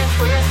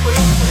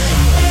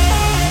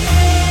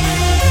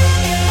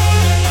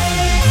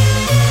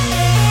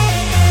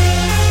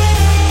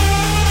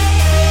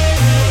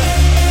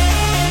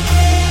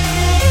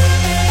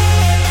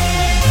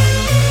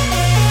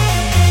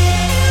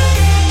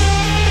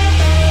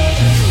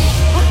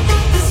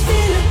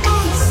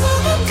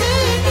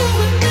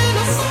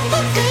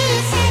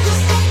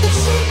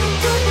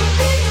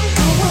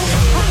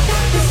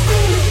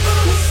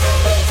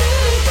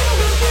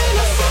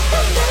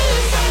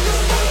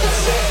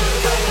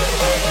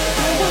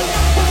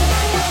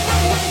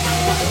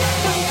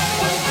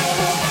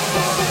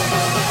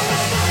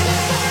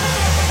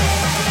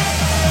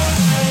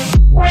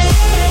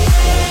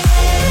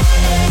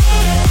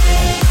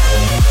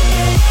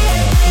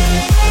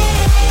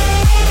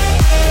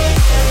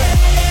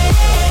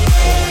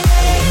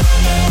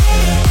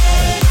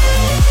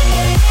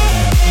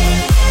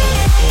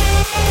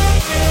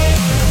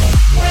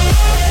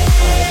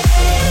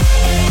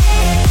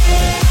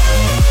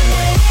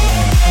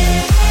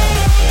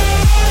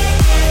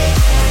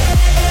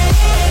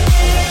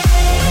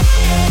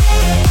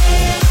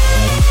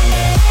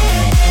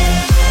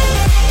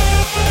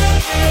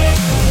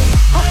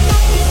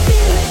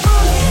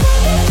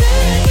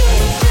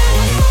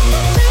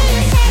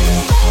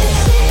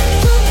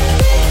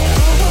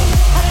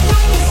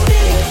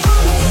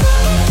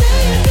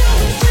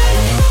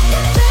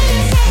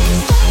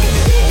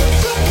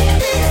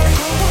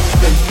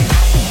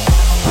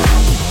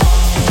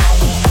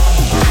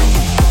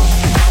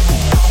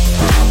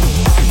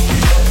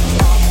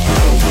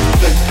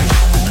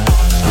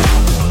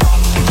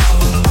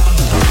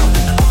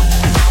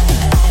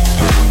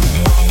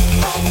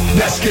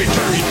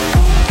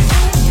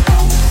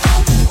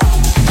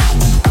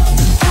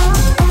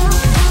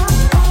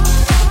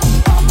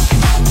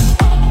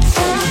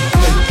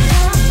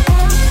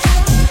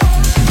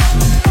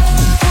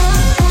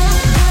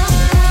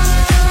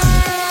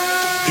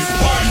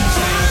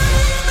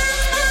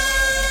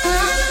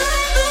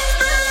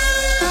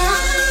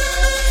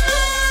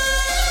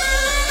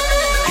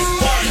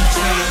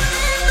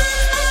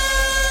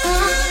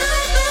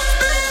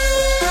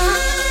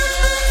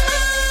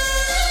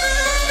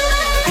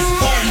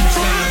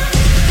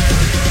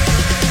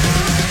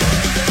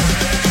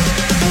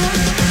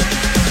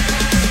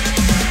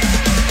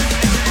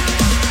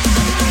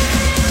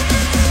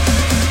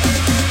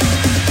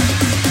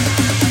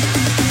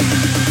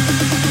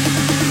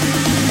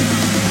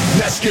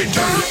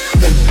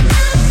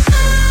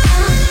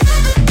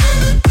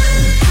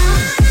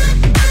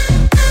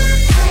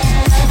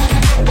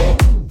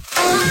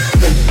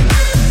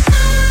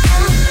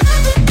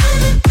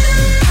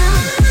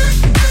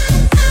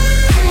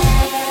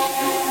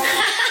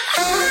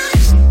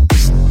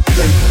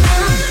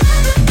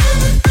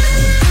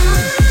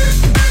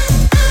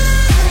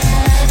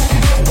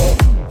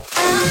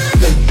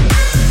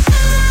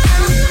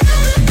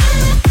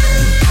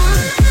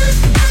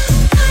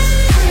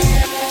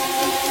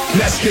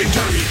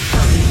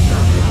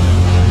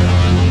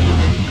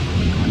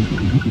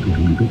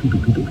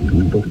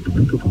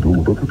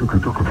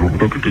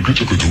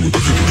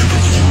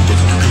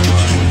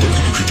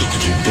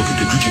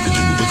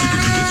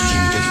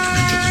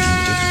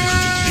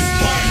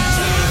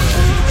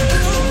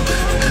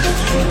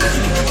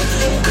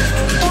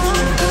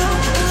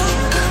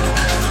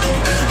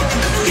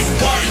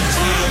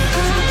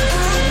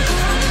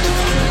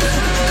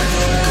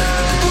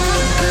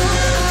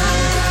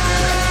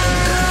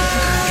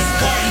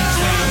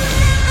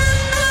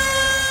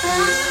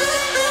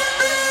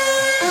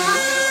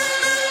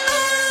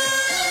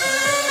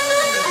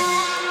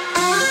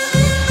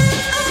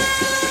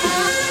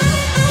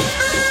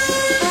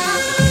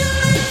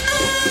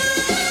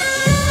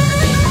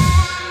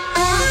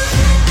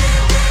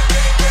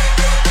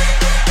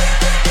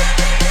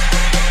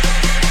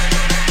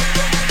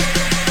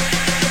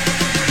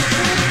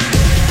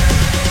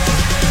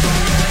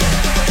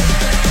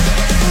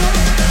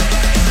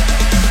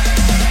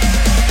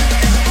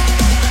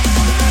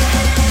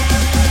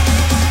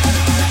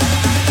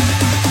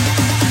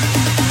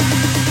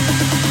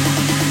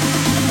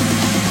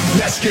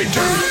 Let's get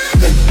dirty.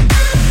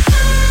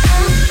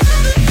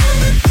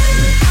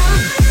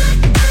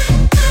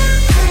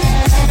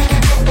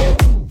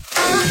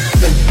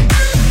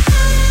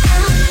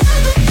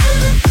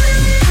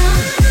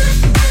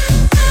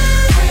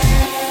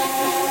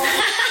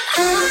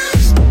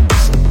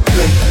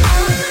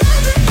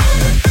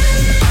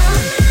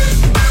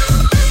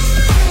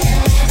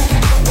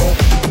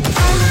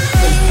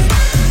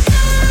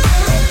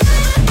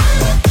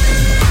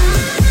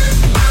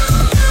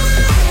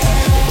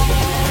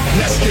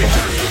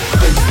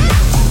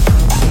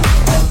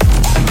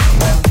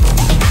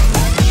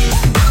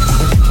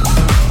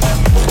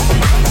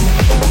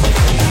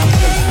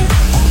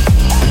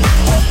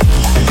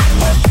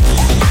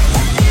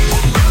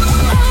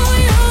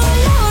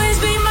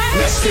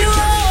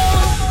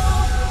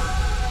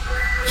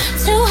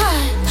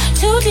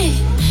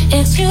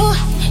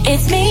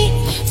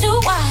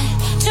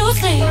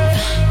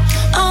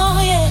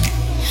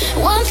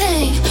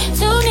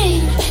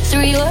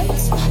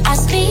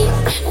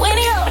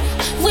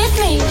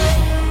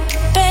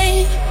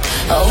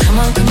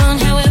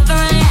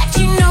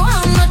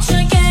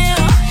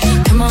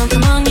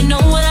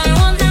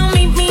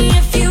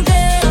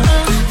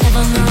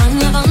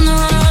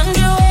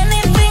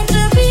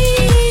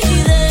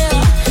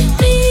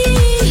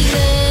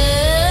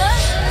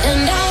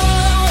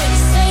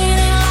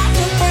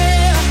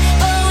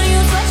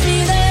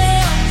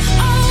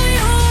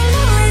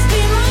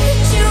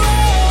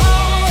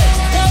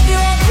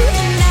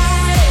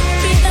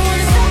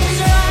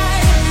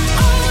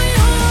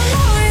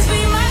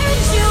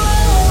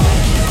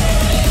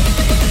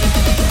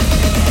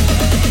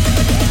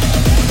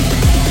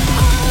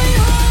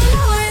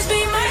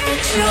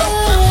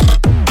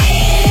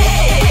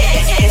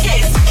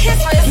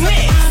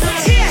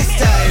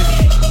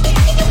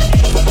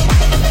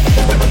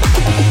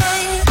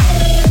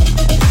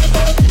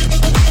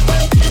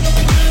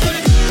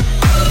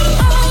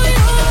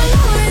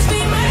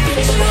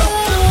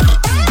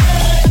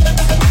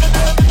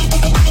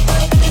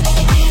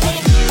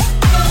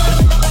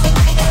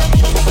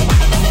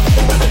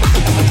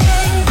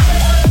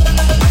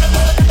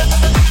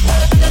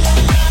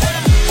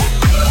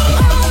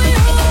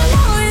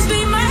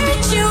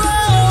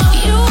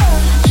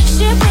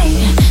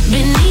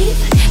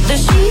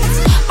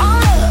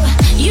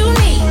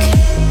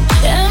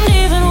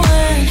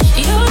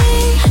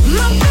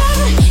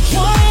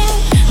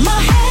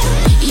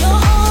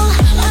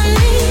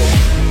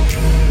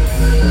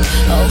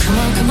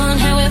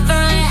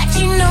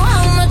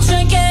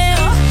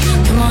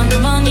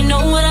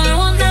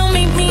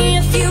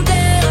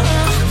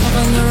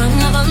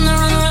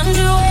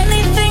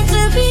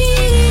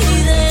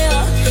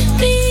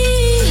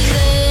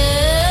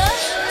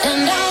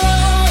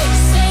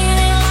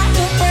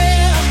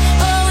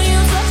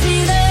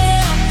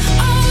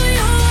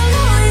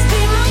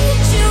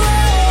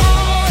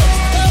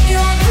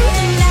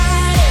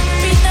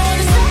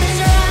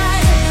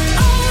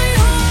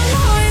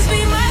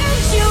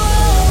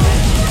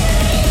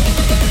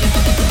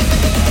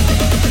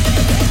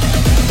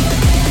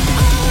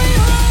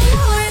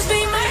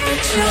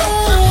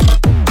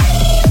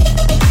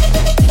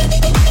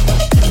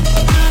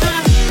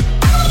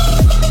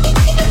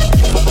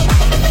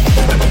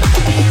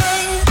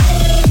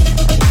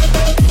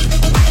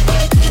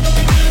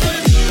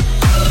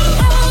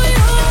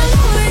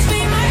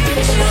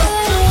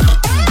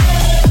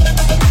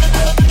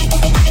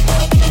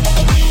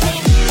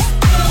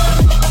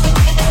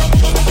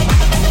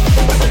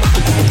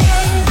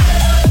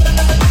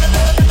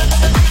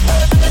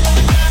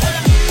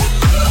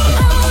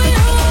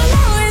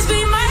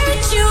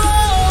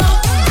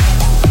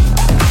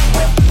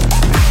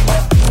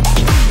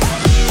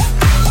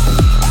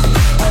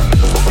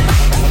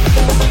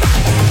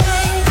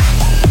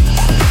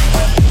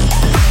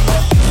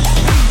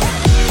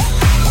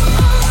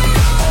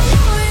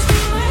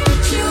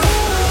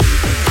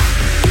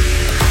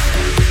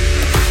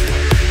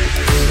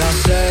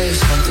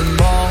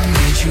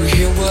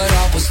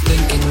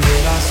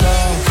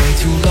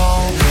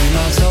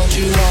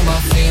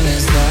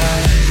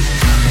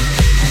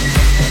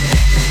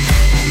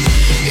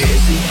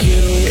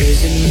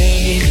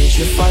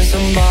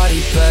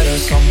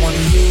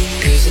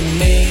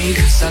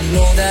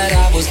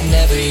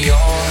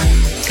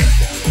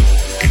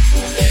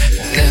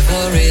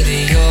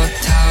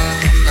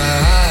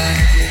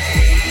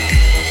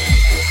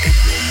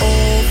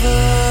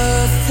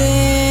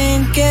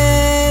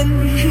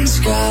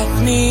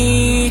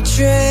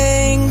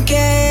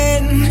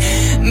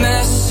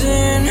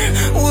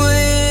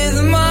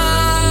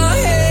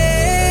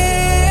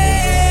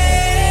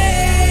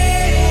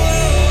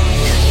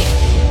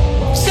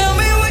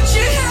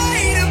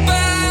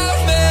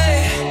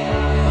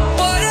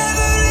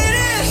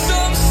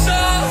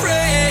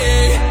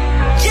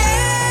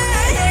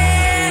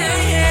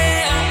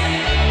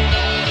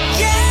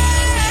 Yeah.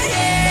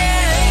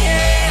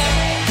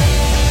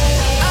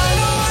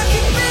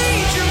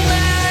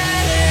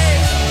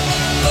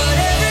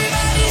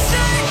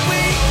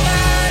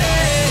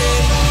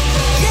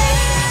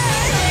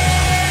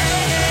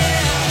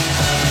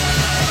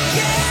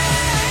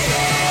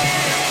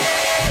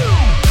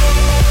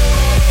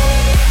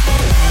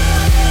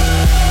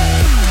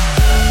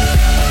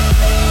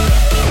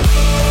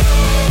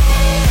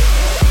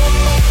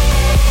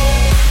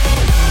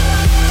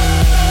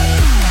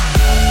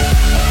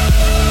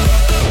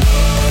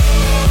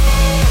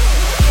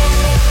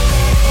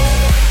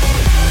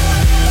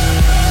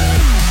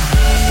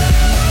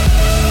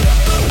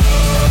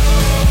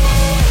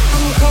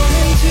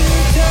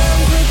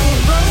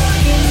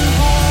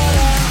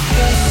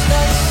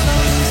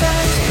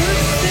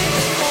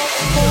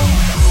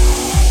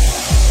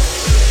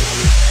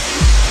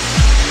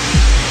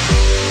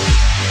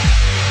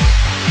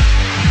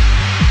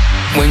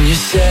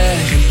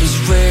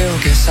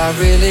 I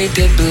really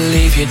did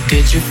believe you.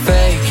 Did you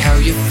fake how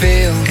you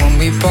feel when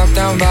we walked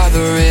down by the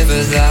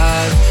river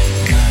that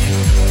night?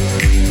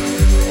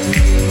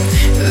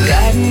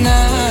 That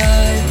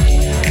night.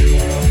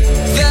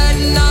 That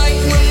night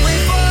when we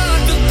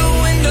walked up the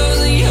windows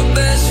in your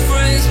best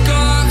friend's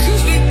car,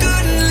 'cause we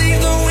couldn't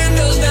leave the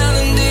windows down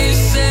in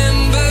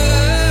December.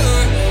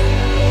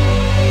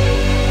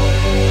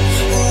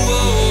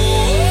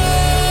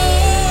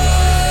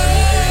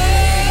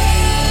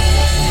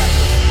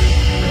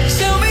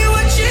 Tell me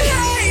what you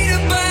hate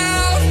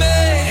about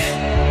me.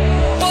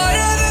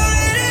 Whatever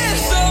it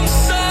is, I'm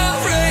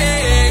sorry.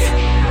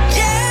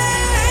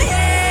 Yeah,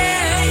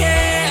 yeah,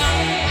 yeah.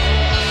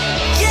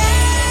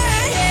 Yeah,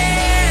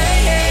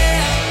 yeah, yeah.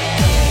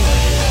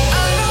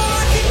 I know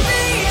I can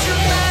be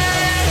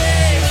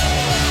dramatic,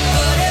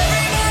 but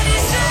everybody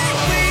said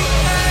we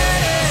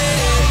had it.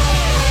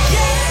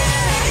 Yeah,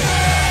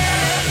 yeah,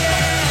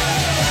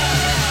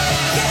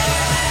 yeah.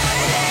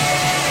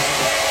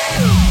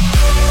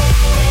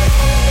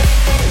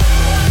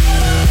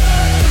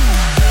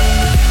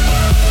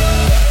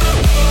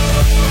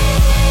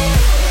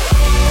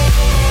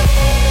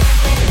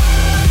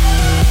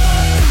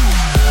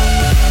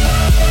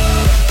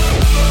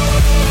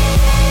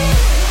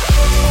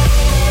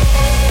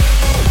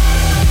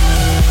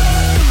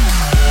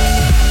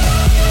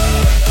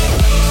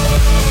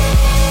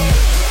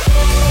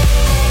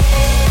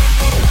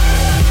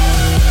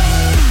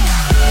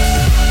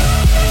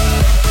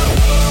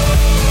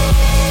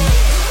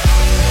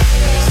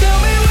 Tell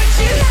me what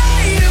you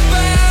hate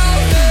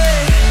about me.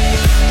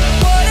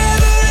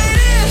 Whatever it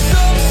is,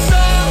 I'm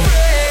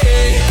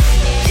sorry.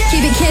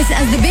 Keep it Kiss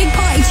as the big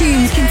party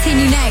tunes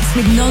continue next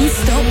with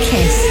non-stop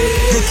Kiss.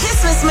 The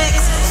Kissmas Mix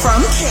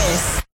from Kiss.